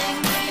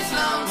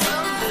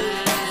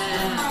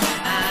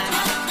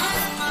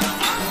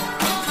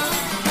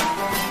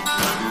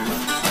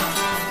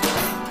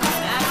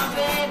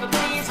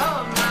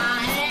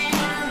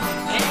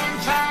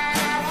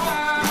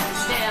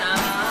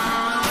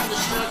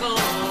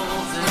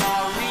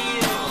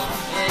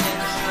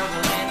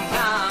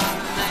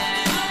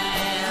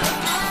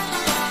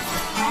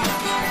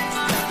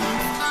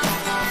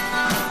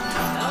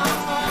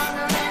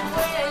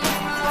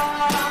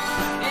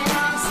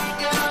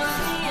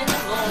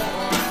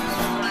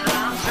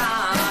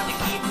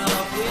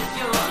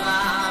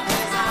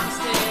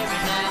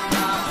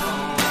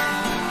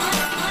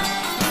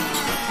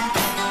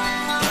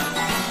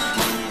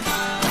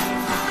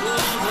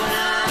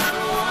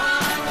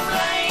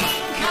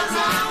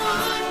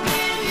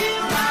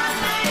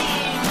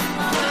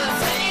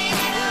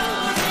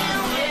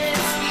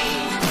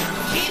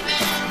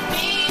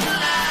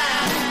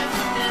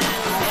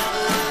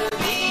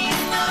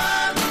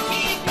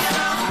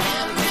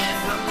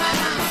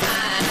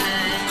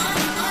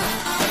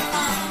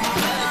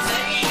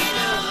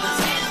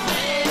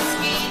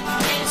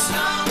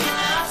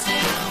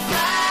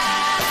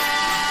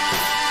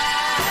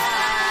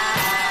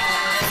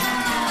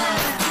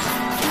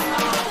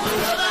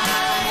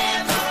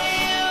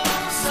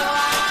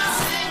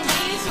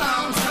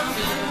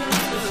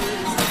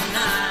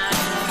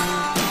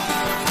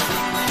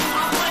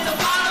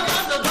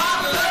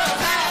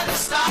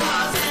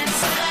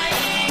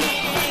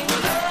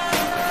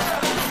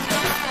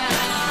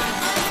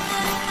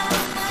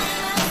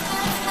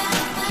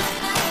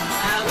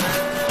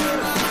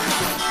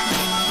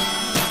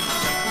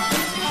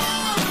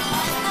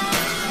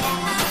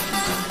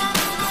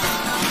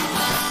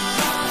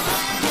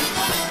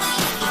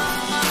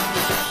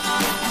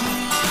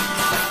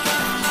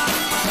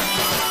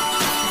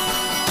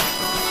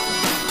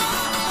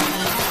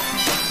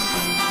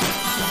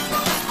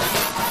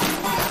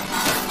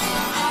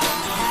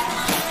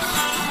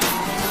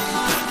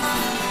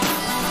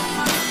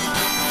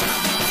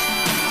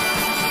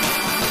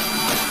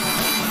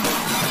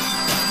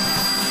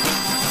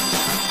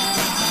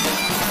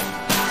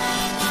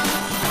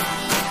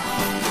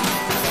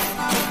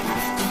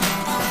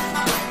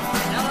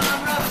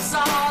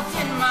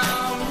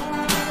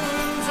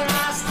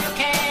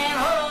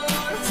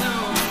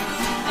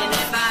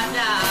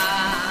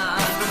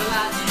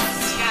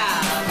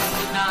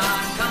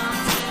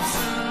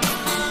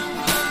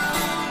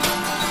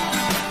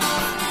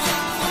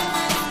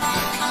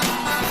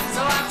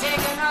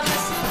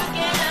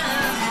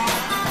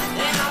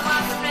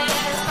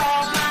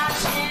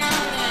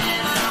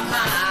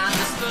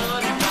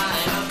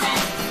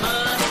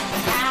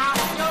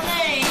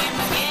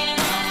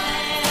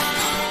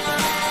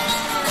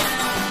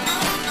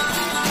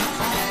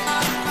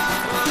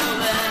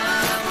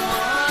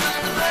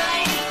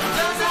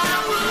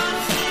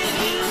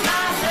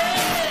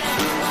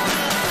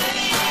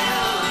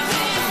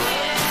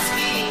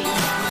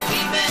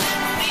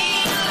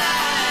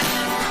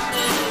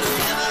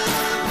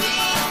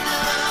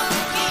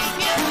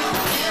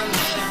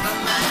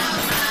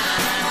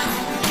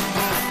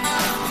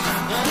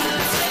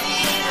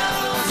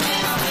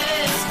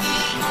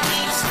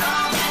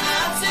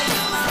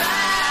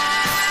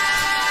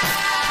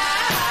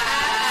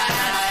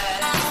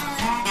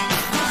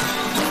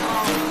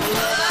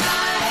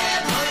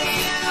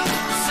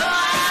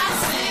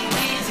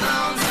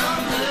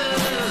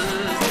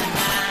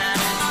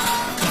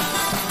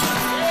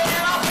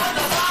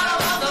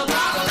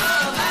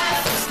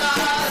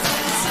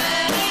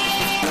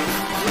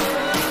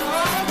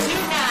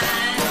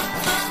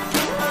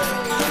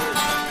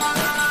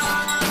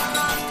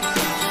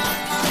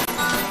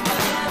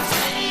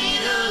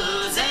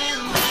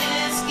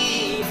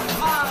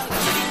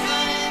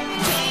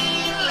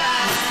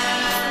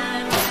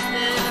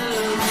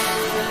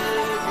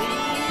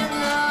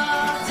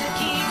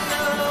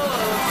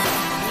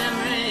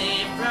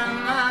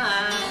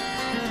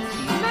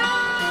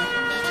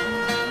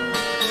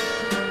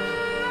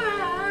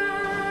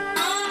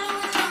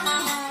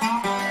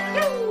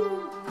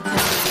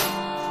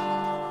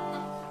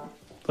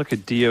Look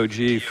at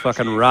Deeohgee,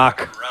 fucking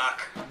rock.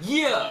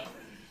 Yeah.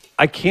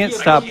 I can't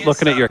stop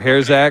looking at your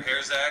hair, Zach.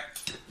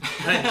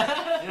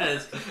 Yeah,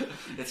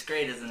 it's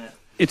great, isn't it?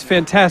 It's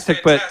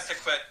fantastic, but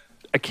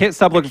I can't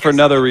stop looking for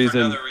another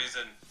reason.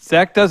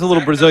 Zach does a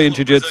little Brazilian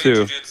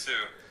jiu-jitsu.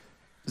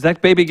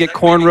 Zach, baby, get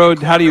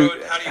cornrowed. How do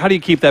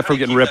you keep that from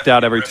getting ripped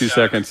out every 2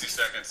 seconds?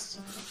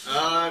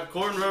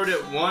 Cornrowed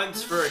it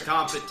once for a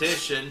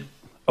competition.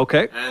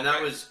 Okay. And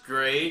that was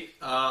great.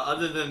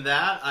 Other than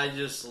that, I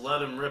just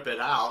let him rip it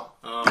out.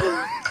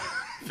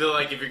 Feel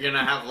like if you're going to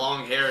have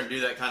long hair and do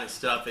that kind of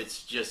stuff,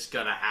 it's just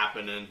going to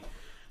happen. And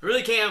I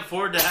really can't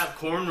afford to have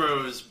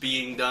cornrows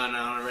being done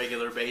on a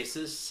regular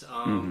basis.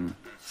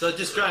 So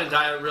just try to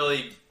tie it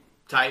really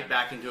tight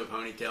back into a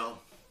ponytail.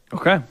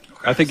 Okay.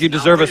 I think you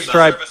deserve a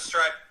stripe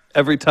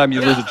every time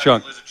you lose a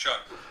chunk.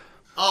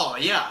 Oh,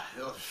 yeah.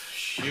 Oh,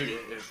 shoot it.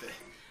 If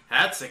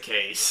that's the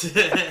case.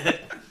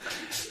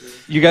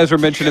 You guys were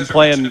mentioning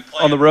playing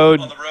on the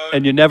road,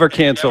 and you never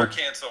cancel.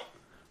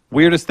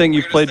 Weirdest thing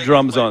you've played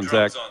drums on,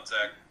 Zach?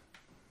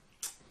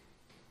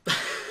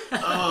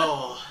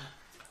 Oh,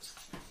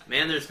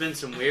 man, there's been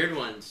some weird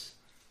ones.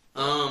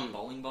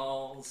 Bowling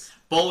balls.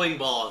 Bowling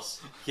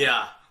balls.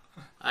 Yeah.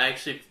 I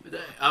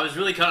was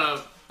really kind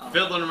of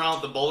fiddling around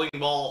with the bowling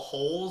ball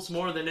holes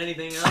more than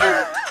anything else.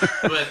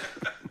 But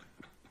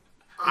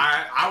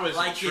I was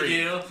Like you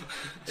intrigued.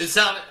 do. It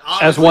sounded,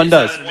 As one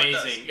does.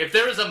 amazing. If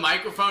there was a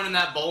microphone in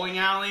that bowling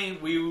alley,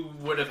 we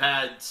would have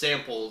had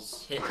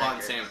samples, Hit fun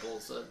record.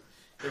 samples.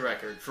 The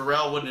record.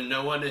 Pharrell wouldn't have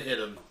known when to hit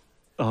him.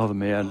 Oh,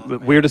 man. The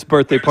weirdest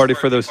birthday party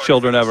for those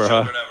children ever,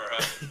 huh?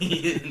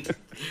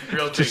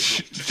 Real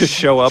Just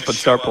show up and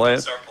start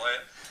playing.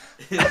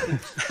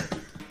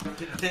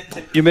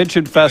 You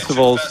mentioned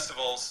festivals.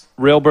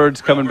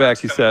 Railbird's coming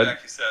back, you said.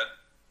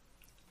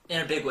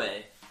 In a big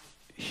way.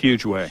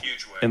 Huge way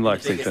in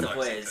Lexington. Biggest of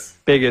ways.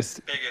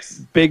 Biggest,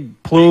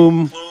 big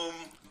plume,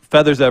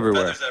 feathers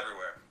everywhere.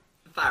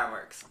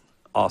 Fireworks.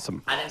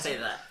 Awesome. I didn't say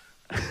that.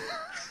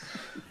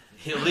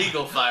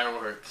 Illegal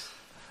fireworks.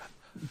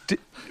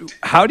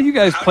 How do you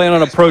guys plan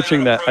on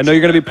approaching that? I know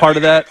you're going to be part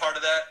of that.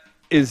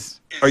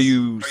 Are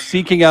you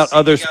seeking out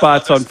other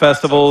spots on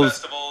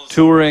festivals,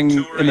 touring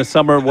in the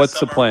summer? What's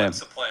the plan?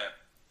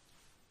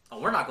 Oh,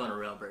 we're not going to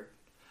Railbird.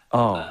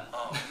 Oh,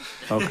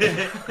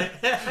 okay.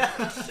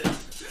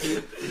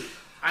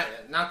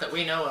 Not that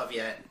we know of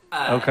yet.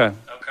 Okay.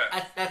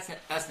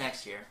 That's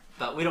next year,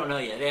 but we don't know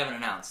yet. They haven't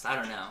announced. I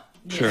don't know.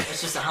 Sure.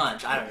 It's just a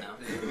hunch. I don't know.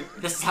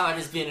 This is how it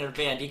is being in a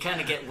band. You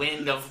kind of get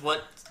wind of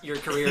what your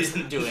career is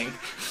doing.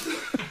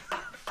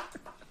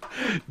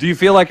 Do you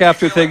feel like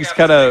after things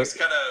kind of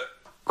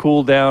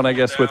cool down, I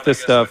guess, with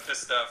this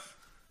stuff,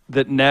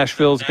 that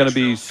Nashville's going to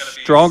be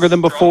stronger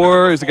than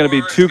before? Is it going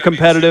to be too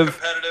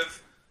competitive?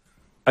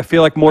 I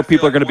feel like more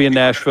people are going to be in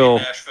Nashville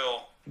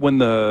when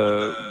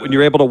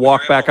you're able to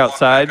walk back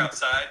outside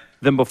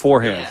than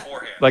beforehand.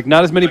 Like,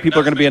 not as many people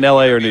are going to be in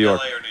LA or New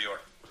York.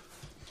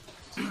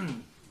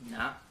 No,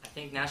 I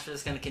think Nashville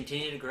is going to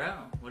continue to grow.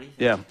 What do you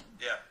think?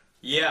 Yeah.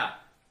 Yeah.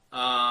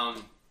 I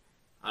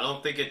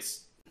don't think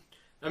it's...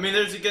 I mean,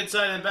 there's a good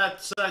side and a bad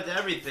side to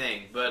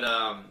everything, but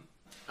I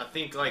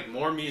think, like,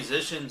 more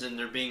musicians and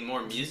there being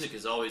more music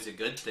is always a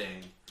good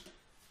thing.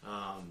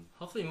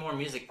 Hopefully more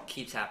music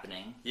keeps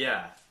happening.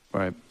 Yeah.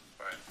 Right.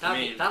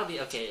 That'll be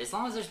okay. As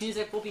long as there's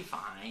music, we'll be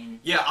fine.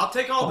 Yeah, I'll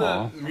take all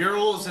the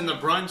murals and the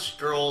brunch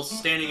girls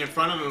standing in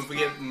front of them if we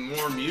get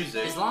more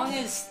music. As long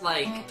as,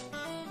 like,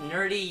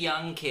 nerdy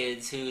young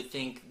kids who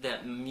think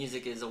that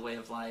music is a way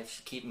of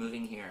life keep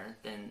moving here,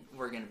 then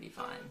we're going to be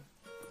fine.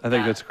 I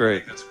think that's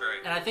great.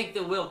 And I think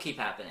that will keep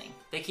happening.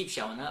 They keep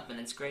showing up, and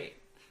it's great.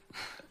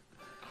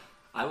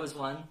 I was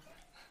one.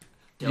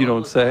 You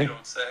don't say?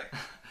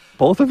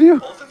 Both of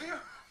you?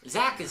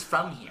 Zach is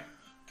from here.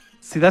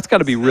 See, that's got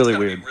to be really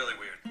weird.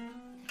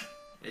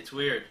 It's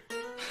weird.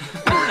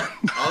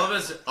 all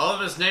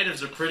of us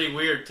natives are pretty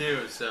weird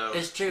too. So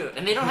It's true,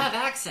 and they don't have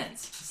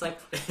accents. It's like,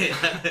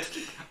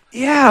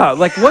 Yeah,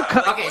 like what?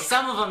 okay,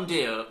 some of them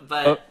do,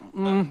 but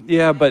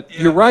Yeah, but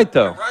you're right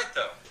though.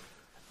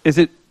 Is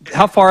it?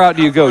 How far out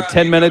do you go?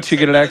 10 minutes, you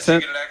get an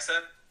accent.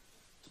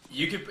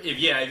 you could, if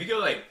you go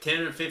like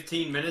 10 or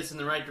 15 minutes in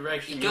the right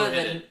direction, you you'll go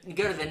hit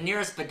to the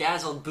nearest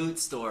bedazzled boot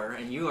store,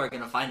 and you are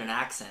gonna find an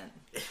accent.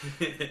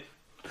 it.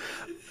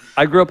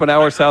 I grew up an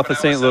hour south of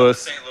St.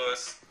 Louis.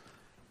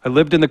 I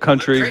lived in the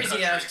country.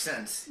 Crazy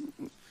accents.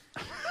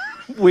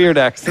 Weird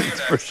accents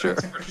for sure.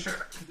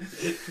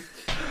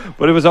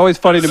 But it was always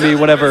funny to me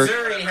whenever.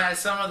 Missouri has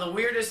some of the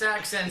weirdest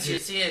accents you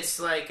see. It's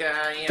like,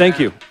 Thank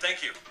you.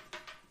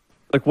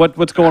 Like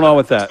what's going on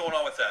with that?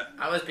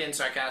 I was being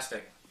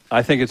sarcastic.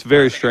 I think it's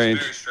very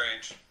strange.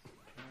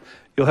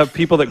 You'll have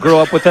people that grow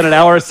up within an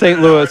hour of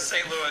St. Louis.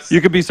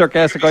 You could be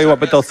sarcastic all you want,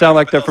 but they'll sound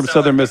like they're from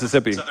southern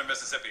Mississippi.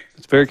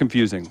 It's very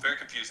confusing.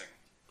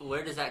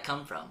 Where does that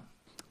come from?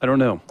 I don't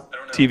know.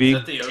 Is TV.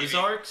 that the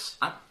Ozarks?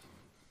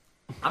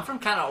 I'm from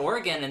kind of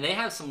Oregon, and they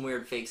have some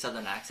weird fake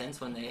Southern accents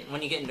when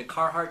you get into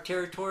Carhartt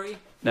territory.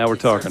 Now we're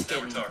talking.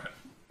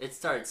 It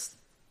starts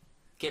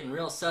getting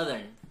real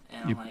Southern,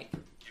 and I'm like,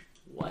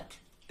 what?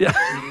 Yeah.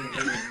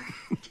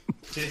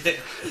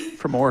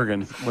 From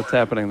Oregon. What's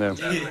happening there?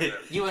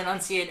 You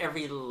enunciate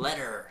every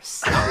letter.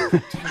 Stop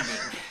pretending.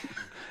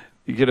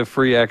 You get a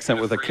free accent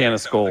with a can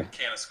of Skull.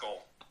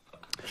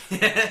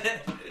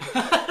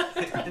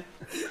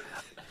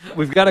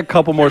 We've got a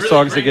couple more It really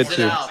songs to brings get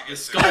it to. out. The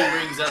skull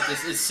brings out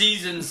this. It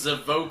seasons the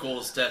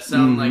vocals to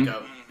sound like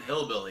a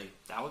hillbilly.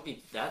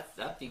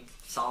 That'd be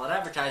solid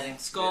advertising.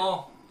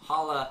 Skull,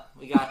 holla,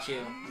 we got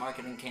you.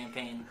 Marketing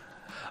campaign.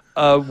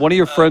 One of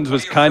your friends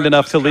was kind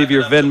enough to leave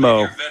your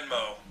Venmo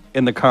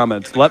in the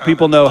comments. Let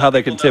people know how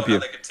they can tip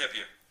you.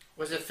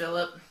 Was it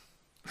Philip?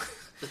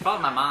 It's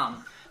probably my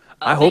mom.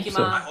 I Thank hope you,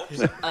 so.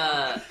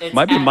 Mom. It's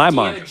Might be at my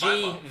mom.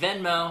 Deeohgee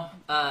Venmo.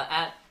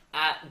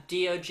 At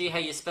Deeohgee, how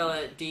you spell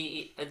it?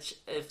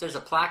 If there's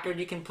a placard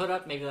you can put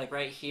up, maybe like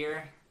right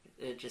here,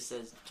 it just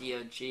says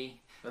Deeohgee.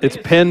 It's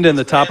pinned in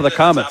the top of the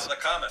comments.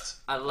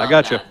 I love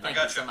got that. you. Thank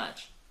you so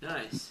much.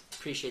 Nice.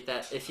 Appreciate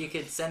that. If you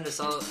could send us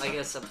all, I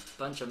guess, a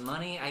bunch of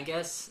money, I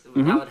guess,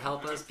 Mm-hmm. that would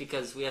help us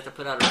because we have to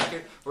put out a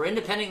record. We're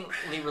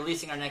independently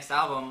releasing our next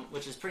album,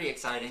 which is pretty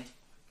exciting.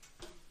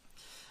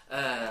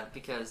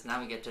 Because now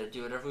we get to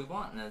do whatever we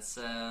want, and it's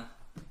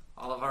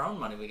all of our own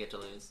money we get to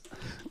lose.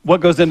 What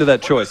goes into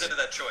that choice?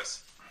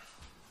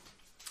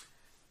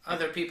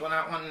 Other people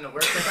not wanting to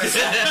work with us.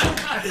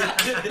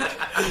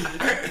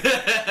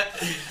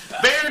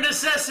 Bare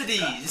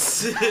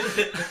necessities.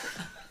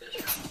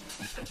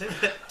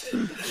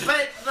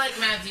 But like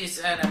Matthew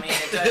said, I mean,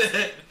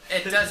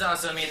 it does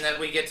also mean that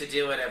we get to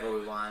do whatever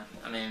we want.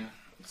 I mean,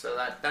 so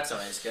that's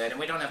always good, and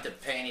we don't have to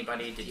pay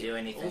anybody to do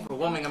anything.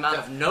 Overwhelming amount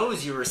of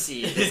no's you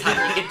receive is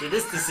how you get to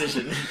this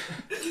decision.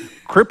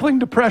 Crippling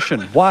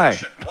depression. Why?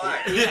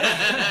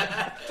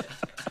 I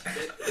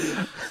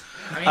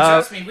mean,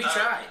 trust me, we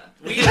tried.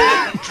 We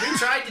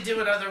tried to do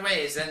it other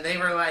ways, and they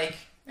were like,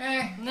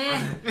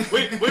 Nah.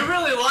 we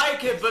really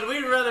like it, but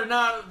we'd rather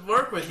not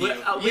work with you.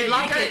 We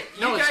like you guys, it.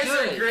 No, you it's guys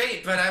good. are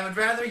great, but I would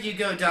rather you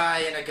go die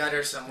in a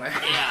gutter somewhere.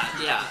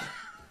 Yeah.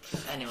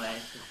 Anyway,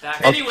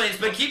 back. Anyways,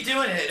 but keep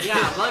doing it.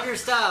 Yeah, love your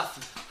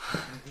stuff.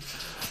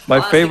 My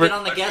I'll have to favorite. get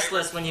on the guest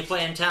list when you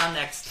play in town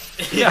next.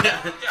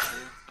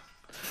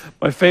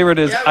 My favorite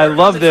is Yeah, I we're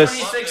love on the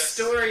this. 26th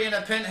story in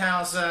a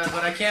penthouse, but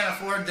I can't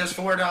afford this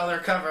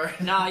 $4 cover.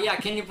 No, yeah,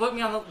 can you put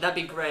me on the... That'd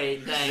be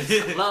great, thanks.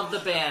 Love the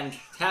band.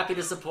 Happy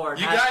to support.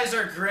 You guys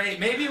are great.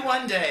 Maybe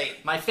one day,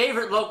 My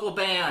favorite local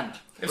band.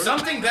 if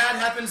something bad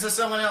happens to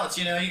someone else,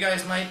 you know, you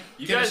guys might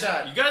You give guys, a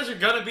shot. you guys are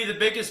gonna be the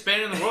biggest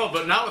band in the world,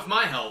 but not with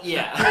my help.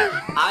 Yeah.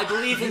 I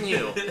believe in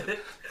you.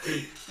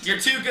 You're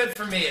too good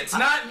for me. It's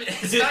not you,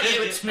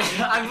 it's me.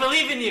 I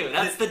believe in you.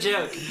 That's the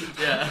joke.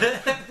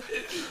 Yeah.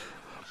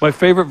 My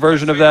favorite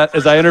version of that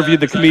is I interviewed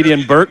the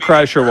comedian Bert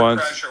Kreischer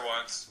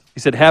once. He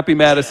said Happy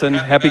Madison,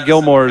 Happy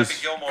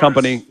Gilmore's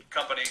company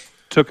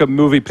took a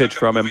movie pitch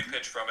from him.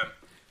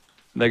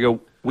 And they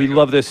go, we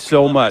love this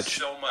so much.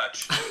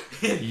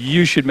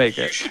 You should make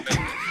it.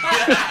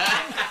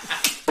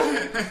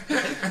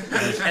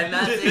 And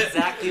that's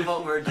exactly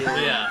what we're doing.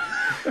 Yeah.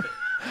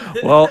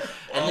 Well,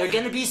 And they're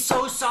gonna be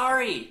so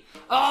sorry.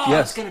 Oh,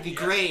 Yes. it's gonna be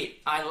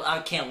great.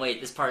 I can't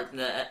wait. This part,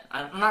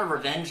 I'm not a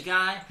revenge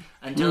guy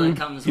until it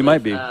comes. You with,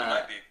 might be.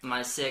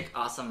 My sick,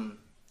 awesome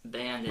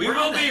band. We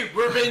will be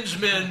revenge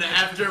men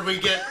after we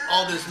get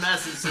all this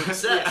massive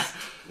success.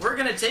 We're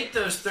gonna take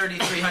those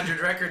 3,300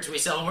 records we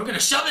sell and we're gonna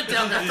shove it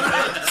down their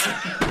throats.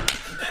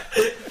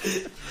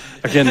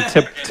 again,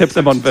 tip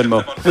them on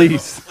Venmo,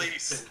 please.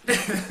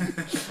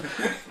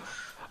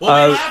 We'll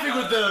be laughing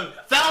with the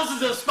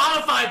thousands of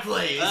Spotify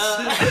plays.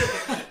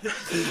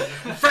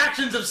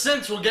 Fractions of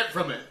cents we'll get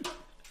from it.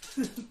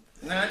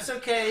 No, it's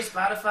okay.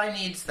 Spotify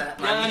needs that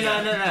No. money.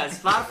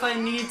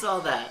 Spotify needs all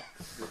that.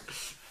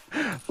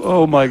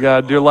 Oh my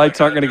God, your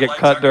lights aren't going to get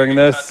cut during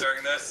this.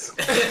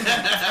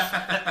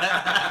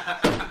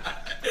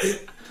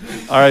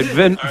 All right,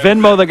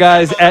 Venmo the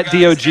guys at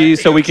Deeohgee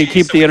so we can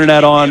keep the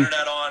internet on.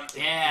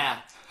 Yeah.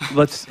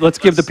 Let's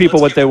give the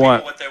people what they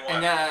want.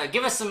 And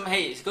give us some.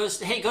 Go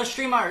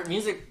stream our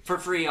music for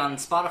free on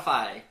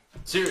Spotify,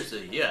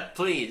 Seriously, yeah.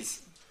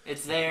 please.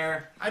 It's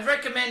there. I'd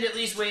recommend at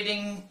least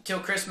waiting till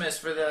Christmas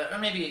for or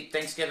maybe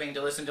Thanksgiving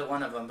to listen to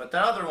one of them, but the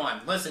other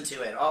one, listen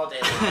to it all day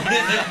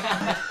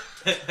long.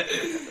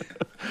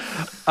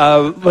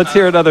 Let's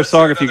hear another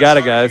song if you got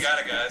it, guys.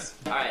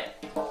 All right.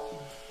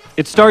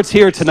 It starts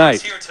here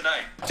tonight.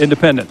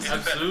 Independence.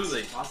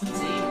 Absolutely. Austin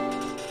C.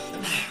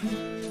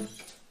 I'm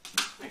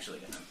actually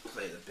gonna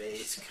play the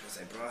bass because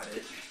I brought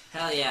it.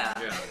 Hell yeah.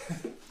 Yeah.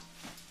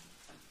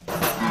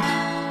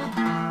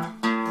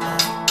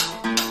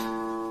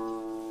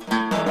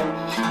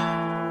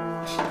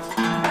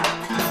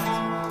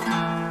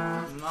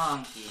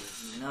 Monkey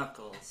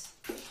knuckles.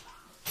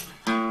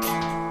 Can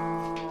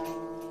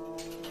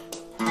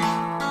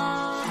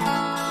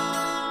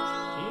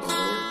you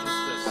lower it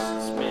just a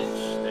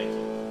smidge? Thank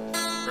you.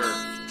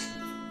 Perfect.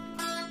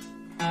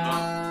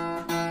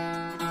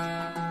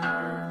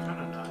 Or kind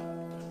of not.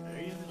 Are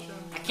you in the show?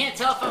 I can't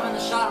tell if I'm in the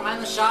shot. Am I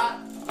in the shot?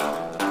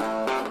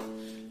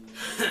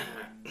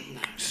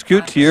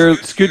 Scoot to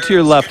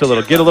your left a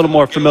little. Get a little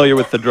more familiar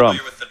with the drum.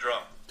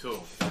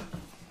 Cool.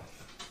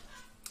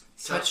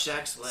 So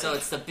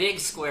the big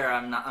square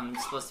I'm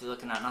supposed to be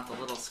looking at, not the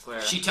little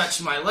square. She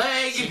touched my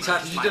leg. She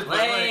touched my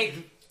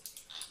leg.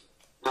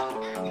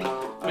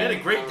 We had a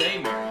great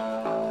day, Mary.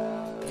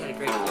 We had a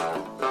great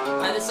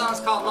day. This song's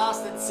called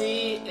Lost at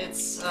Sea.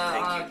 It's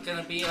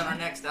gonna be on our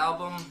next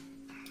album,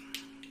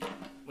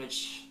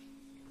 which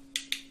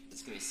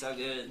it's gonna be so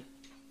good.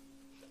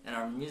 And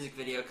our music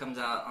video comes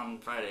out on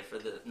Friday for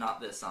the Not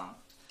This song.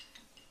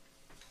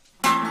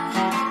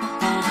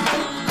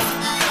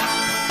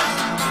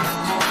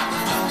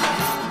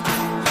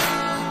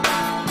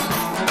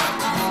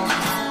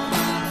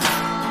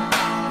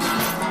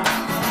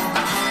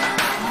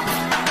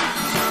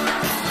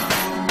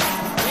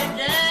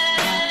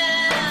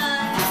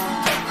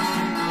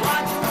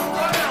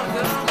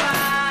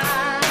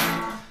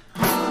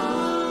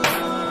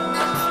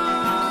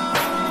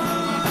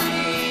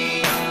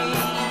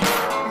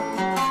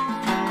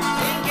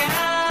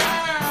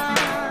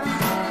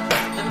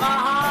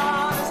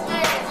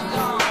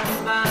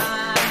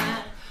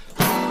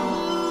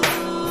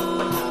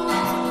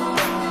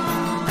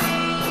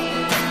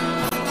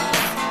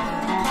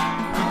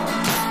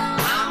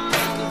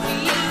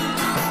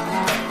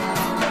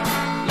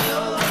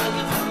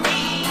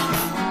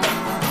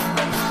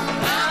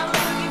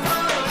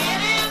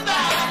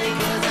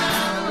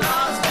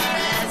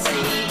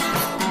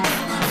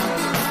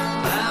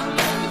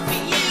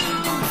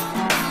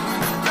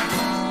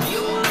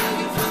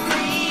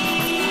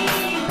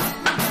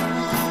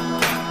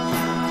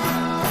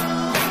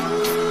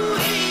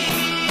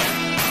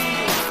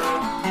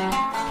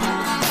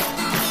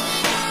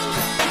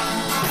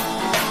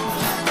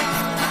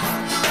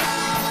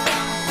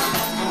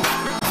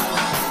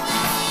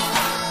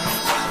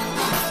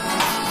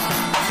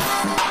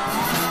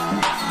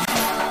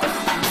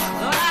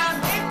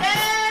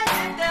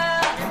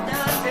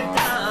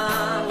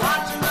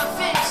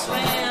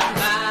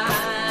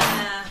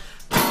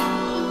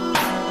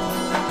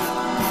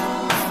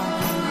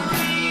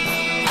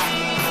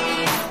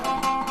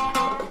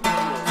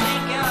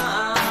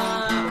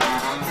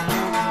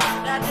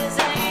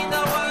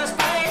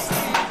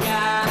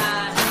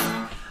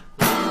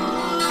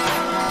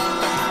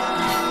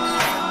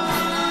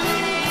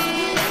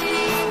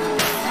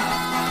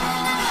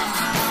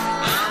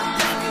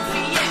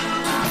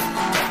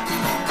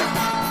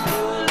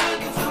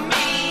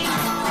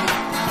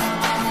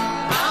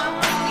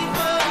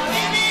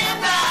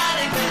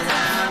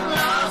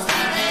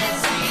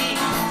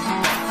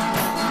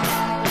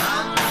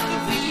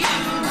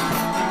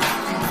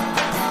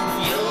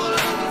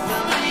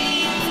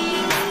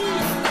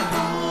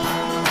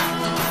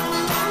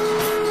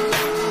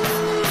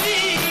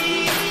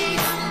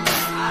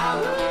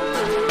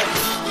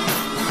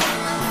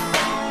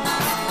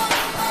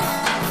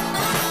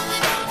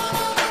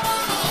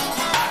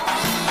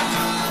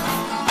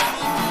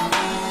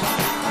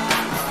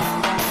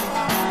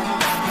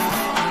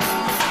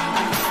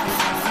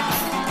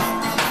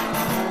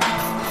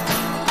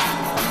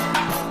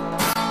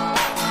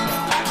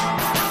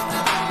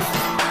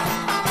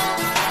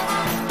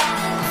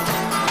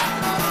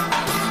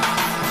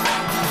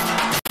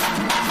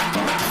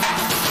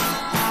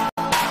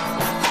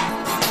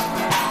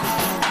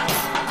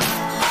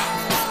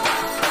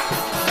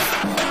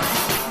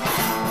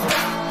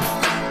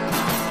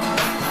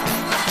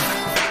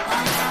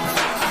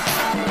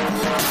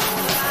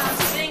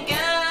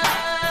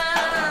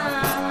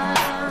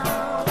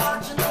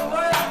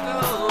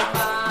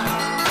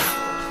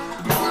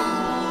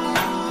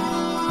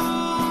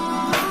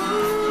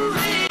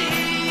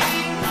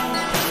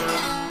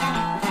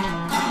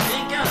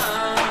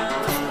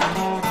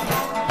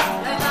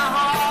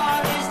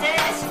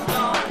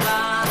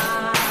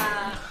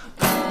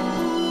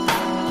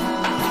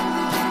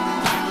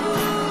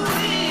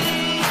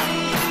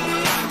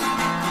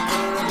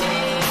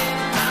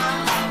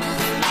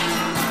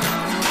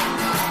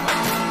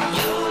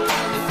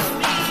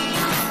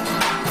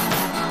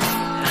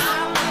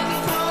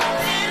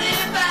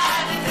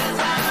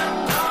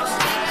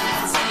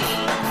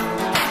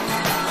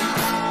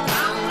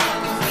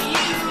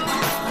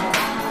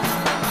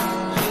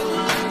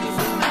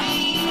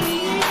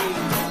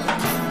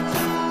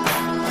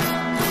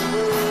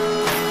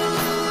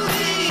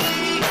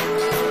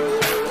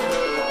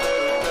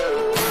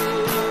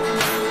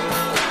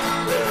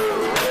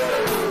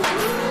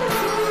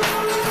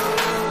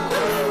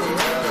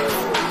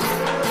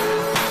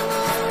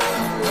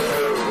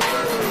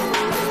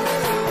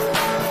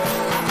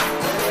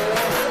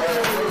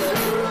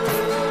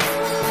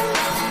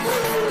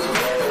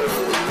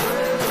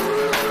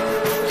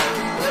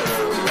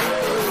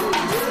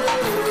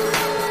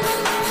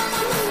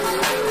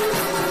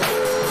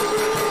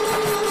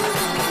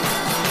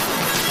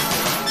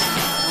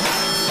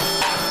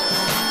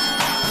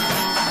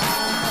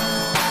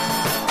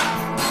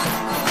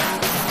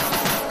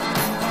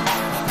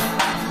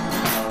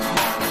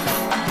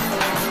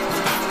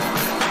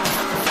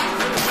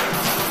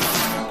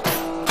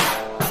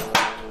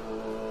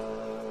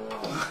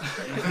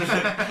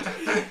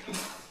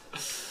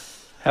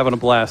 Having a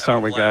blast,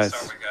 aren't we, guys?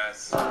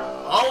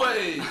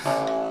 Always.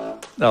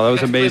 No, that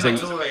was amazing.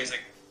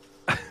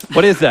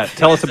 What is that?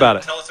 Tell us about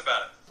it.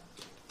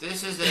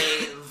 This is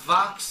a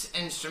Vox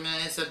instrument.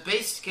 It's a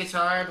bass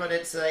guitar, but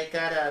it's like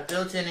got a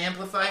built-in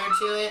amplifier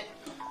to it,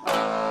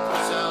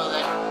 so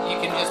that you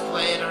can just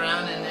play it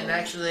around. And it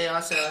actually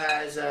also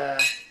has a.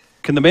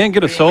 Can the man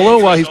get a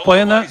solo while he's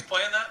playing that?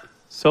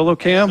 Solo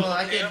cam? Well,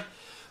 I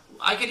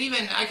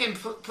can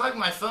plug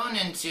my phone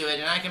into it,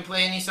 and I can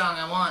play any song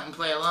I want and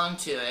play along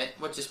to it,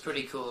 which is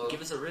pretty cool.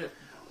 Give us a rip.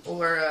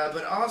 Or,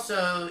 but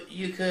also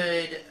you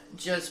could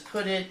just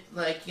put it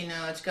like,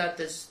 it's got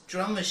this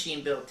drum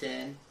machine built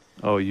in.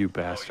 Oh, you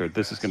bastard!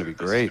 This is going to be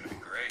great.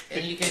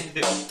 And you can.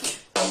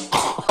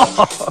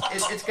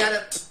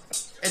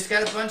 It's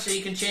got a bunch of,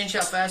 you can change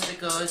how fast it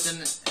goes and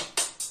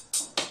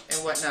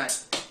whatnot,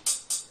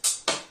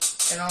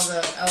 and all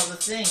the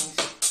things.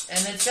 And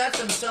it's got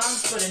some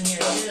songs put in here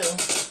too.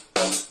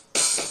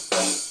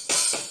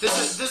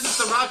 This is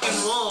the rock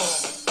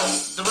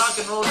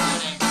and roll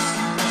tuning.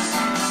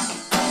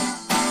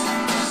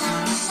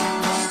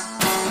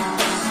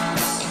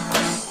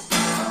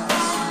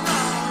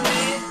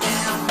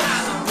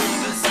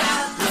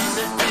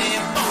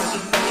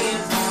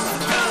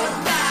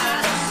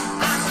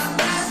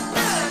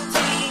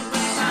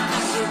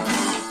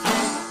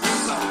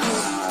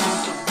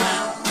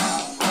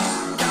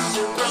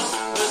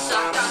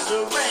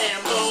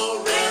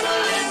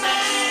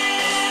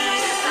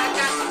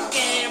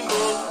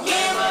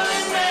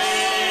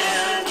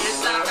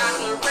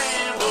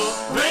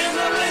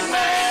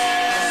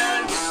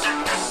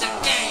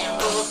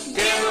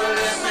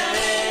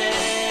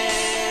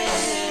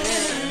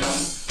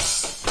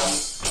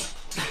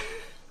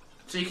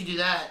 So you can do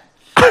that.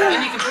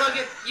 And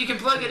you can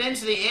plug it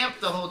into the amp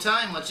the whole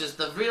time, which is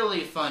the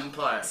really fun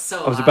part.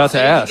 So I was about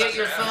to ask. You can get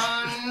your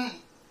phone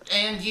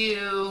and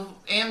you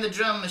and the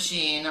drum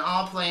machine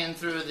all playing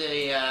through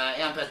the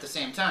amp at the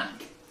same time.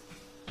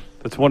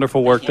 That's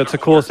wonderful work. That's the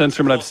coolest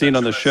instrument I've seen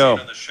on the show.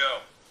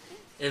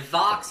 If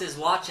Vox is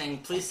watching,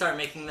 please start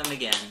making them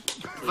again.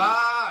 Please.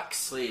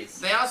 Vox!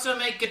 Please. They also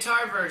make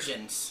guitar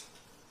versions.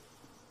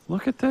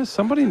 Look at this.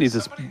 Somebody needs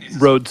a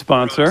road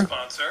sponsor.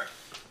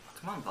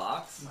 Come on,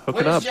 Vox. Hook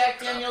What it up. does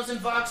Jack Daniels and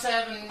Vox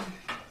have in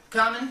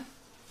common?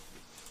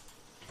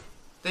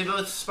 They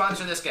both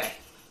sponsor this guy. After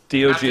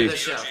the Deeohgee.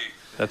 show.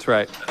 That's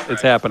right.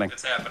 It's happening.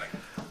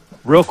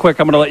 Real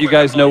quick, I'm going to let you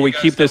guys know we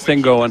keep this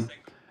thing going.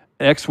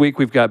 Next week,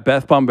 we've got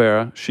Beth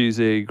Bombera. She's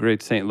a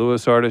great St.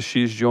 Louis artist.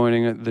 She's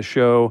joining the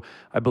show.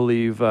 I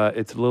believe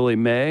it's Lily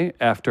May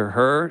after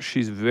her.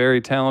 She's very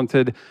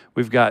talented.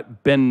 We've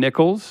got Ben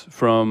Nichols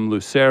from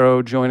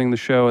Lucero joining the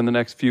show in the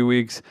next few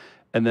weeks.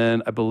 And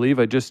then I believe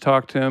I just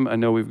talked to him. I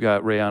know we've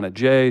got Rihanna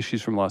J.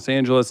 She's from Los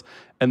Angeles.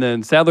 And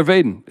then Sadler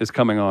Vaden is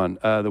coming on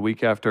the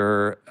week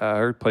after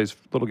her. Plays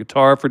little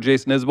guitar for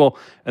Jason Isbell.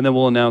 And then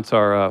we'll announce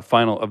our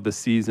final of the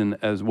season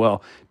as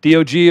well.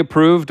 Deeohgee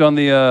approved on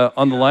the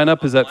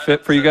lineup. Is that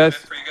fit for you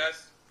guys?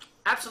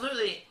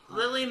 Absolutely.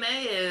 Lily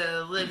May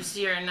lives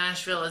here in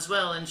Nashville as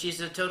well, and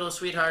she's a total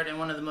sweetheart and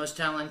one of the most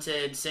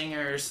talented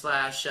singers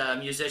 /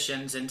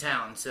 musicians in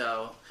town.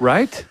 So.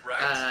 Right?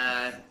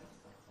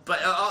 But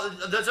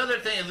those other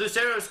things,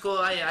 Lucero's cool.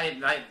 I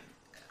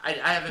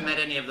haven't met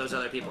any of those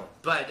other people,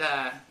 but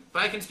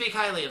I can speak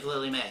highly of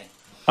Lily May.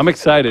 I'm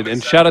excited.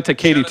 And shout out to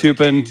Katie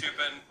Tupin.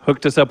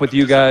 Hooked us up with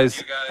you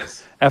guys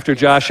after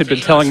Josh had been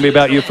telling me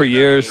about you for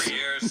years.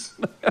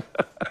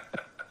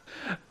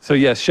 So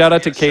yes, shout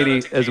out to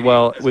Katie as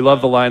well. We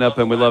love the lineup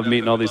and we love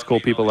meeting all these cool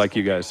people like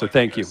you guys. So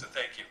thank you.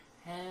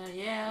 Hell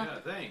yeah. Yeah,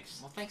 thanks.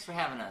 Well, thanks for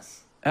having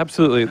us.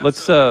 Absolutely.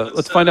 Let's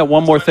find out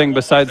one more thing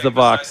besides the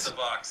Vox.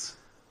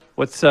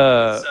 What's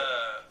the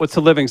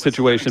living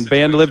situation?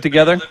 Band live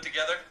together?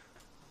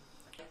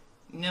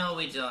 No,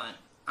 we don't.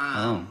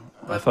 I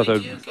but thought we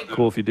that do would be get-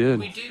 cool if you did.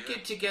 We do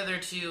get together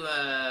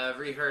to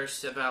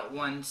rehearse about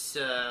once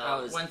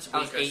That was, once a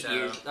that week was or 8 so.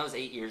 years. That was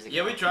 8 years ago.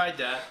 Yeah, we tried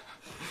that.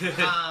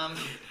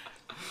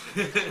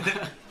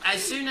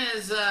 As soon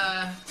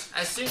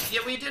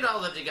we did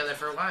all live together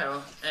for a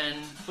while, and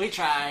We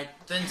tried.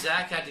 then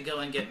Zach had to go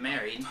and get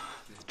married.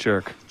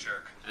 Jerk.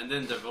 And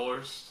then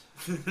divorced.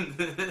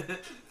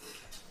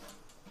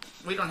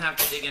 We don't have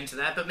to dig into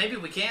that, but maybe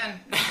we can.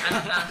 I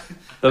don't know.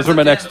 Those were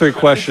my next three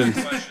questions.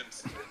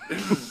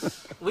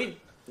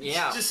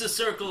 Yeah. It's just a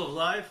circle of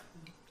life.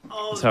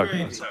 Oh, That's how it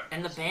great. goes.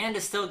 And the band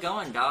is still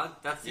going, dog.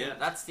 That's Yeah.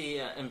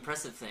 the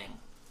impressive thing.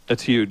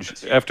 That's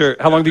huge. After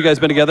how long have you guys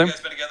been together?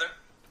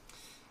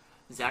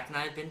 Zach and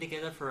I have been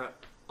together for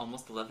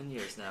almost 11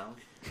 years now,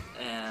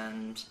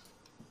 and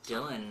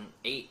Dylan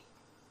 8,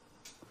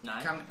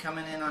 9.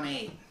 Coming in on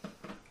 8.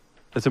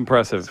 That's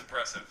impressive.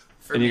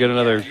 For And you me, got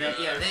another-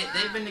 Yeah,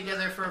 they've been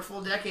together for a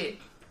full decade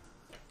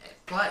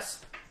plus.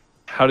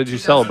 How did you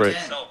celebrate?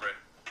 2010.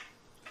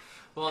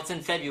 Well, it's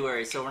in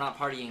February, so we're not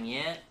partying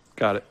yet.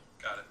 Got it.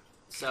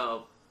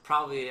 So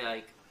probably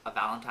like a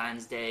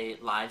Valentine's Day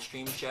live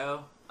stream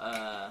show.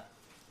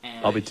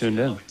 And I'll be tuned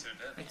in.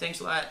 Hey, thanks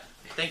a lot.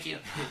 Thank you.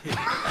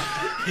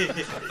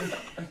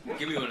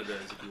 Give me one of those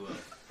if you will.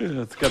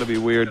 Yeah, it's got to be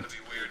weird.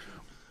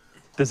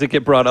 Does it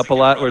get brought up a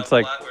lot where it's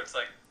like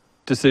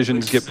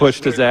decisions get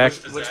pushed to Zach?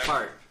 Which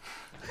part?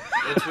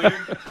 It's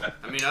weird.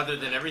 I mean, other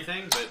than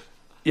everything, but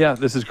Yeah,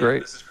 this is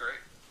great.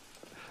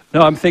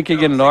 No, I'm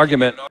thinking in an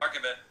argument,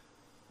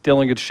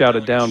 Dylan gets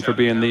shouted down for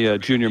being the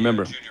junior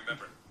member.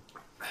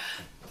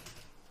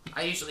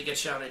 I usually get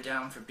shouted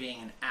down for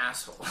being an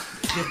asshole.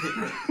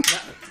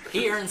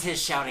 He earns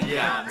his shouting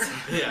down.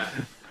 yeah.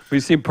 We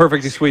seem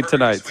perfectly sweet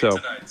tonight, so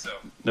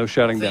no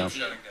shouting down.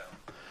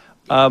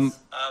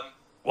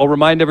 I'll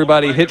remind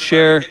everybody, hit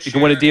share. You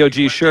can win a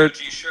Deeohgee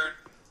shirt.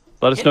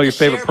 Let us Hit know the your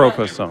favorite share Pro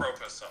button. Quest song.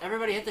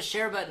 Everybody hit the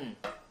share button.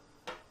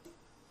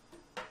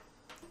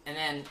 And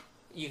then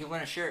you can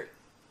win a shirt.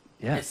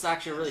 Yeah. It's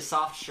actually a really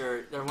soft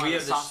shirt. They're one We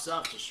of have the the soft,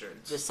 softest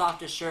shirts. the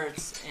softest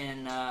shirts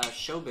in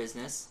show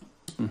business.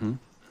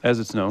 As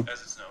it's known.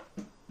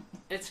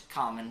 It's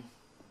common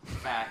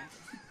fact.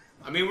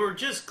 I mean, we're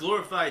just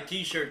glorified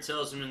T-shirt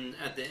salesmen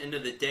at the end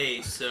of the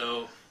day,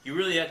 so you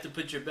really have to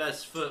put your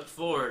best foot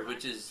forward,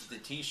 which is the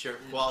T-shirt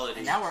quality.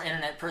 And now we're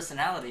internet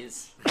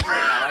personalities.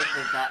 I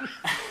like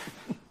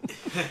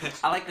that.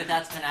 I like that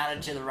that's been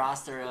added to the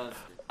roster of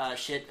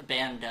shit a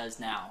band does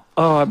now.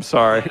 Oh, I'm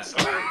sorry.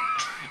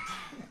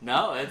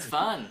 No, it's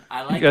fun.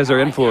 I like. You guys are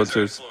I like it.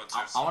 influencers.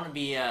 I want to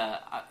be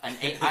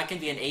I can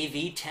be an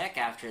AV tech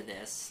after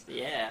this.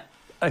 Yeah.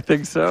 I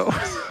think so.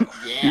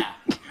 Yeah.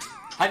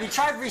 Have you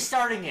tried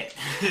restarting it?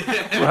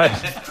 Right.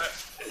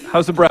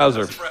 How's the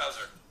browser?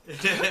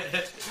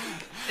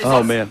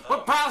 Oh, man.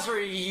 What browser are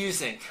you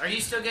using? Are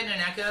you still getting an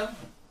echo?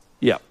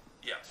 Yeah.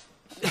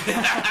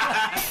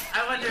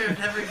 I wonder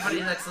if everybody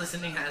that's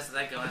listening has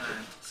that going on.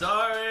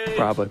 Sorry.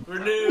 Probably.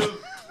 We're new.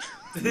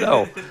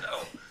 No.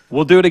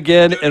 We'll do it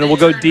again, and we'll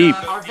go deep.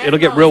 It'll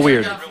get real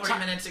weird. 40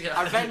 minutes ago.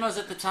 Our Venmo's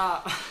at the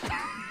top.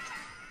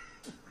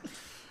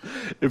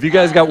 If you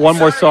guys got one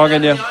more song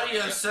in you, The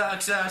audio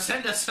sucks.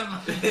 Send us some.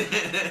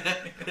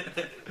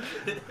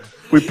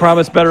 we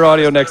promise better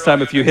audio next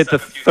time if you hit the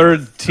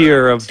third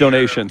tier of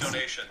donations.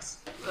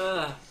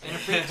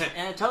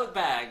 And a tote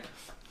bag.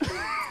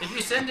 If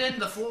you send in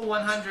the full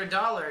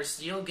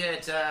 $100, you'll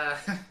get. A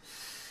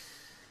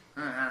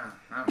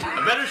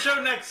better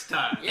show next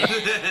time.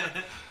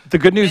 The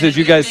good news is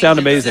you guys sound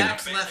amazing.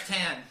 Zach's left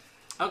hand.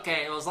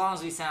 Okay, well, as long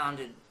as we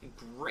sounded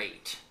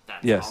great,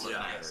 that's Yes. all that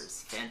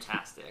matters.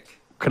 Fantastic.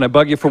 Can I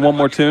bug you for one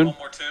more tune?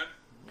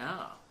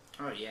 No.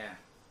 Oh yeah.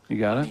 You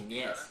got I it? mean,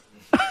 yes.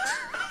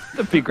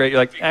 That'd be great. You're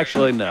like,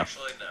 actually, no.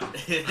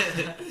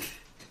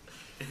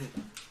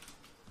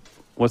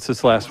 What's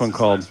this last one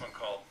called?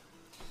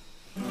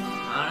 I don't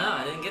know.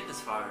 I didn't get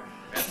this far.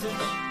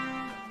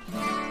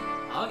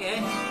 Okay.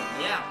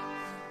 Yeah.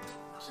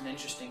 It's an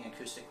interesting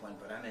acoustic one,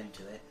 but I'm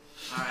into it.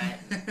 All right.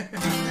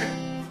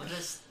 We'll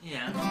just, do the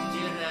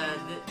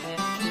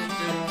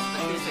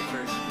acoustic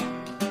version.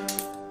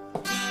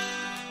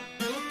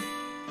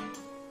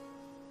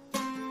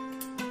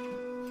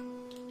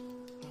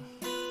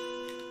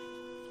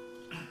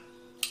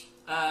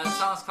 The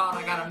song's called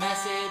I Got a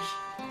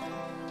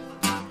Message.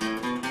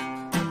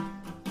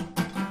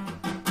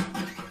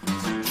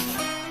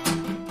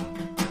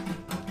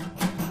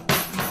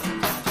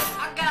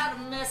 I got a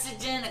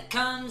message and it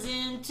comes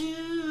in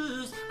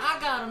twos. I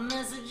got a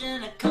message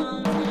and it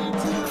comes in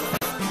twos.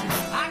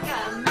 I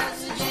got a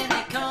message and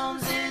it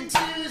comes in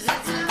twos.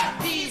 It's a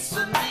piece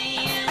for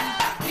me and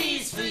a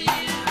piece for you.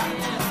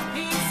 Yeah.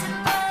 Peace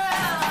and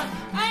love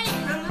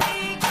ain't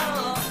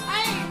illegal.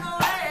 Ain't no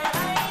red,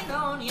 ain't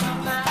on your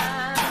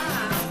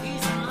mind.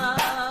 Peace and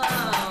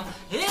love,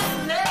 it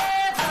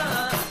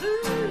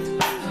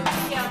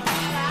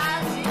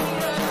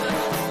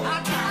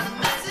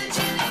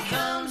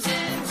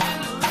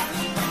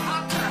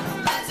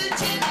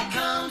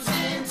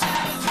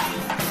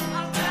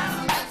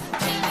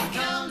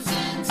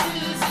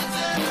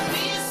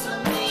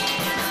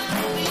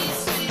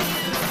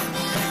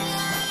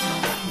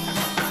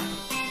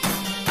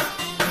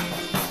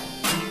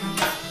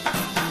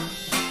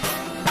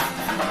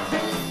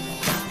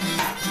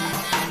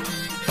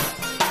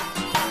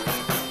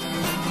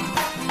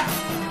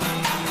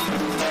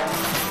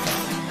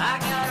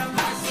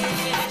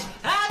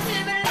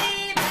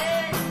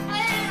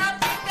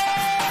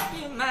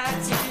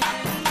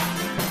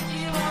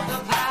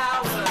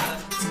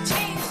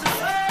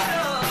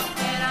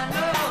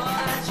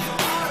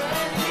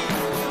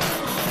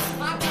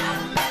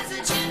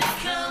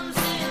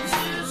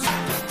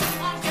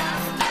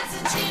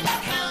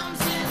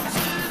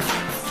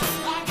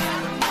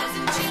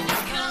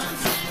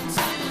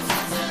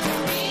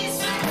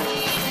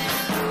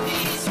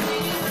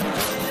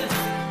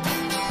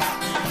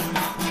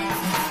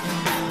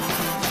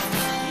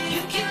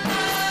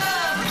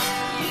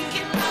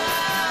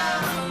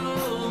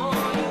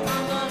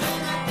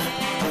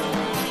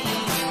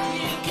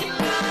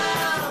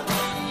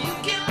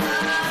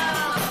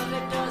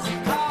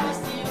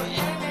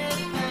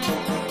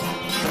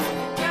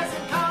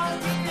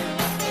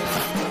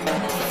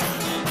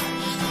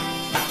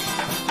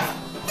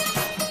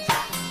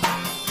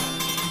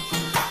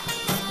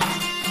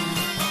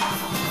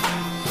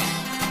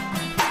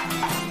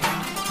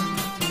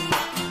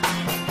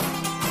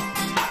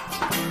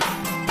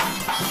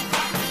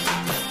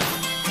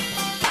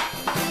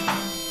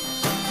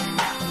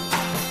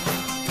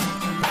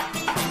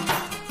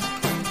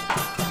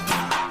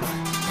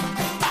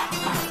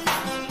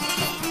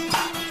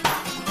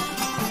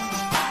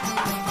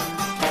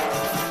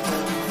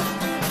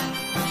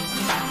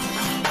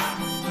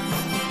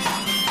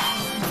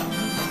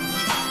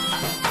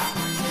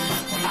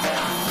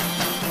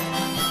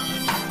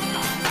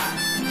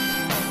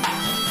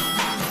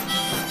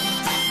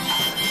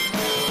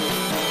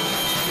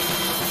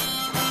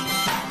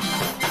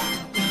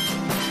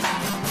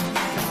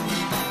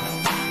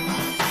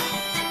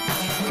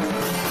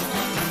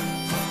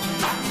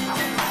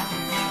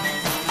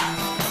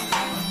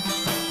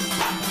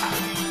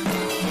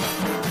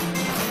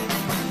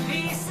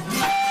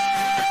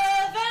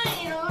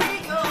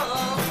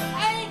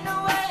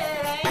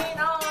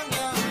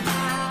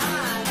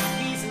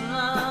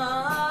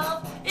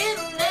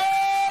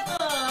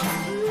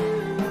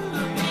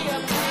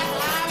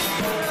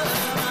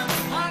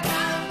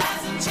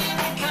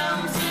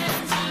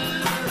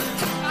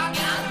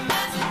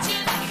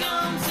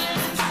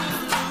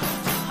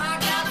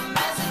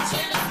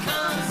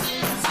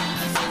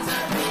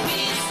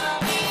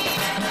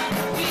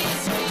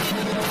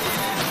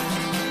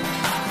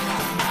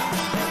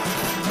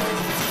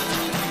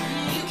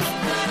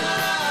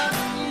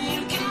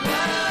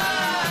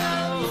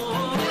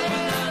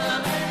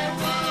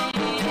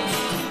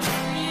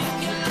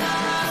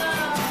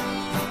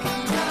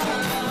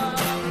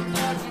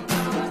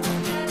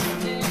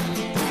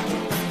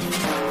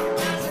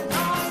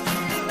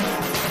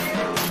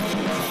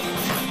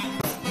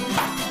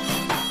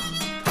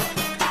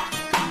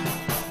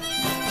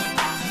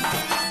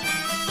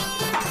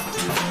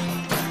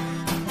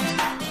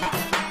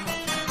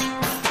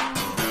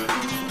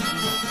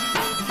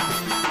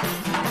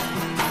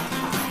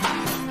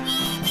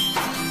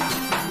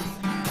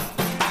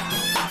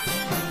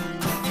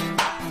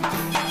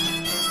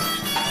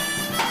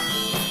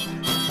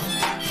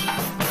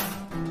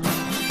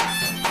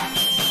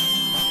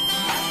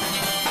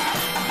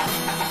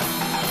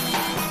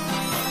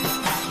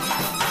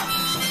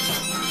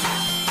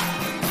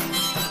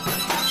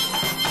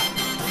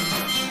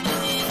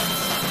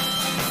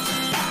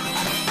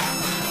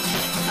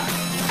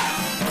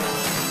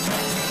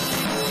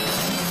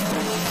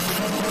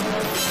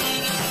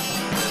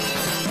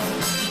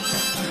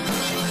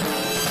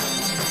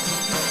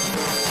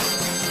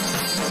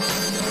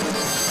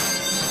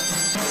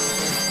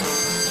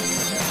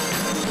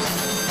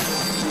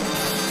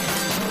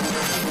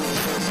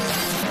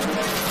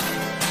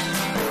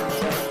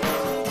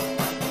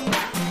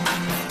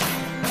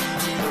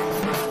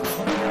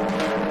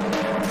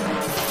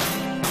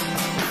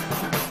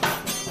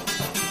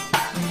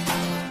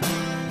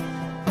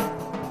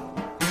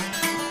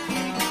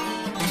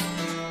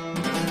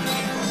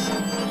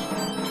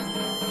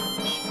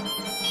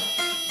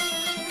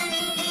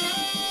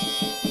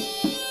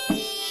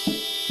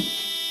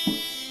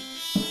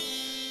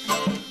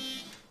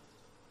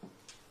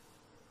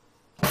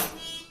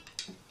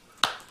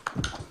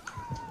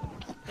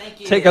Thank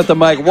you. Take out the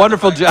mic.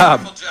 Wonderful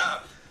job.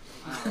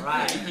 All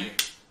right.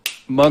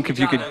 Monk, if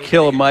you could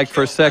kill a mic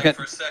for a second.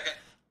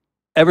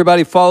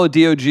 Everybody follow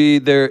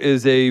Deeohgee. There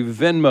is a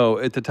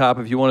Venmo at the top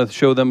if you want to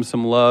show them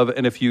some love.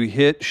 And if you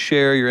hit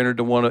share, you're entered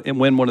to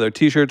win one of their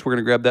T-shirts. We're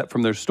going to grab that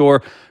from their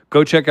store.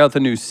 Go check out the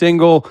new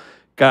single.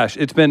 Gosh,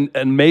 it's been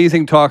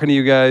amazing talking to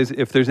you guys.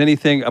 If there's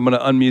anything, I'm going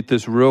to unmute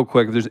this real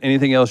quick. If there's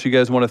anything else you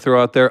guys want to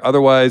throw out there.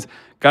 Otherwise,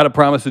 got to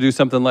promise to do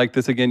something like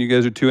this again. You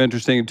guys are too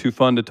interesting and too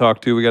fun to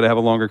talk to. We got to have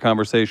a longer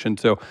conversation.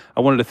 So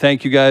I wanted to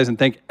thank you guys and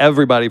thank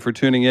everybody for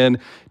tuning in.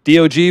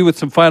 Deeohgee with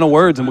some final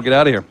words, and we'll get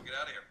out of here.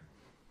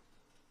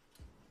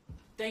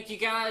 Thank you,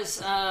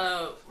 guys.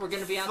 We're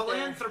going to be out there.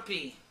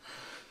 Philanthropy.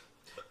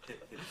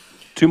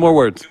 Two more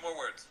words.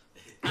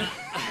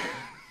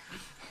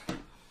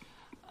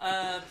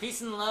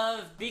 Peace and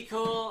love. Be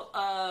cool.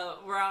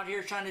 We're out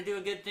here trying to do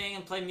a good thing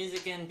and play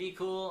music and be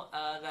cool.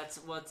 That's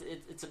what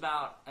it's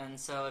about. And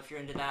so if you're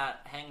into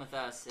that, hang with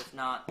us. If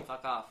not,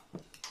 fuck off.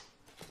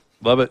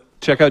 Love it.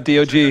 Check out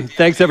Deeohgee.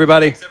 Thanks,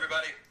 everybody.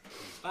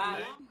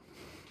 Bye.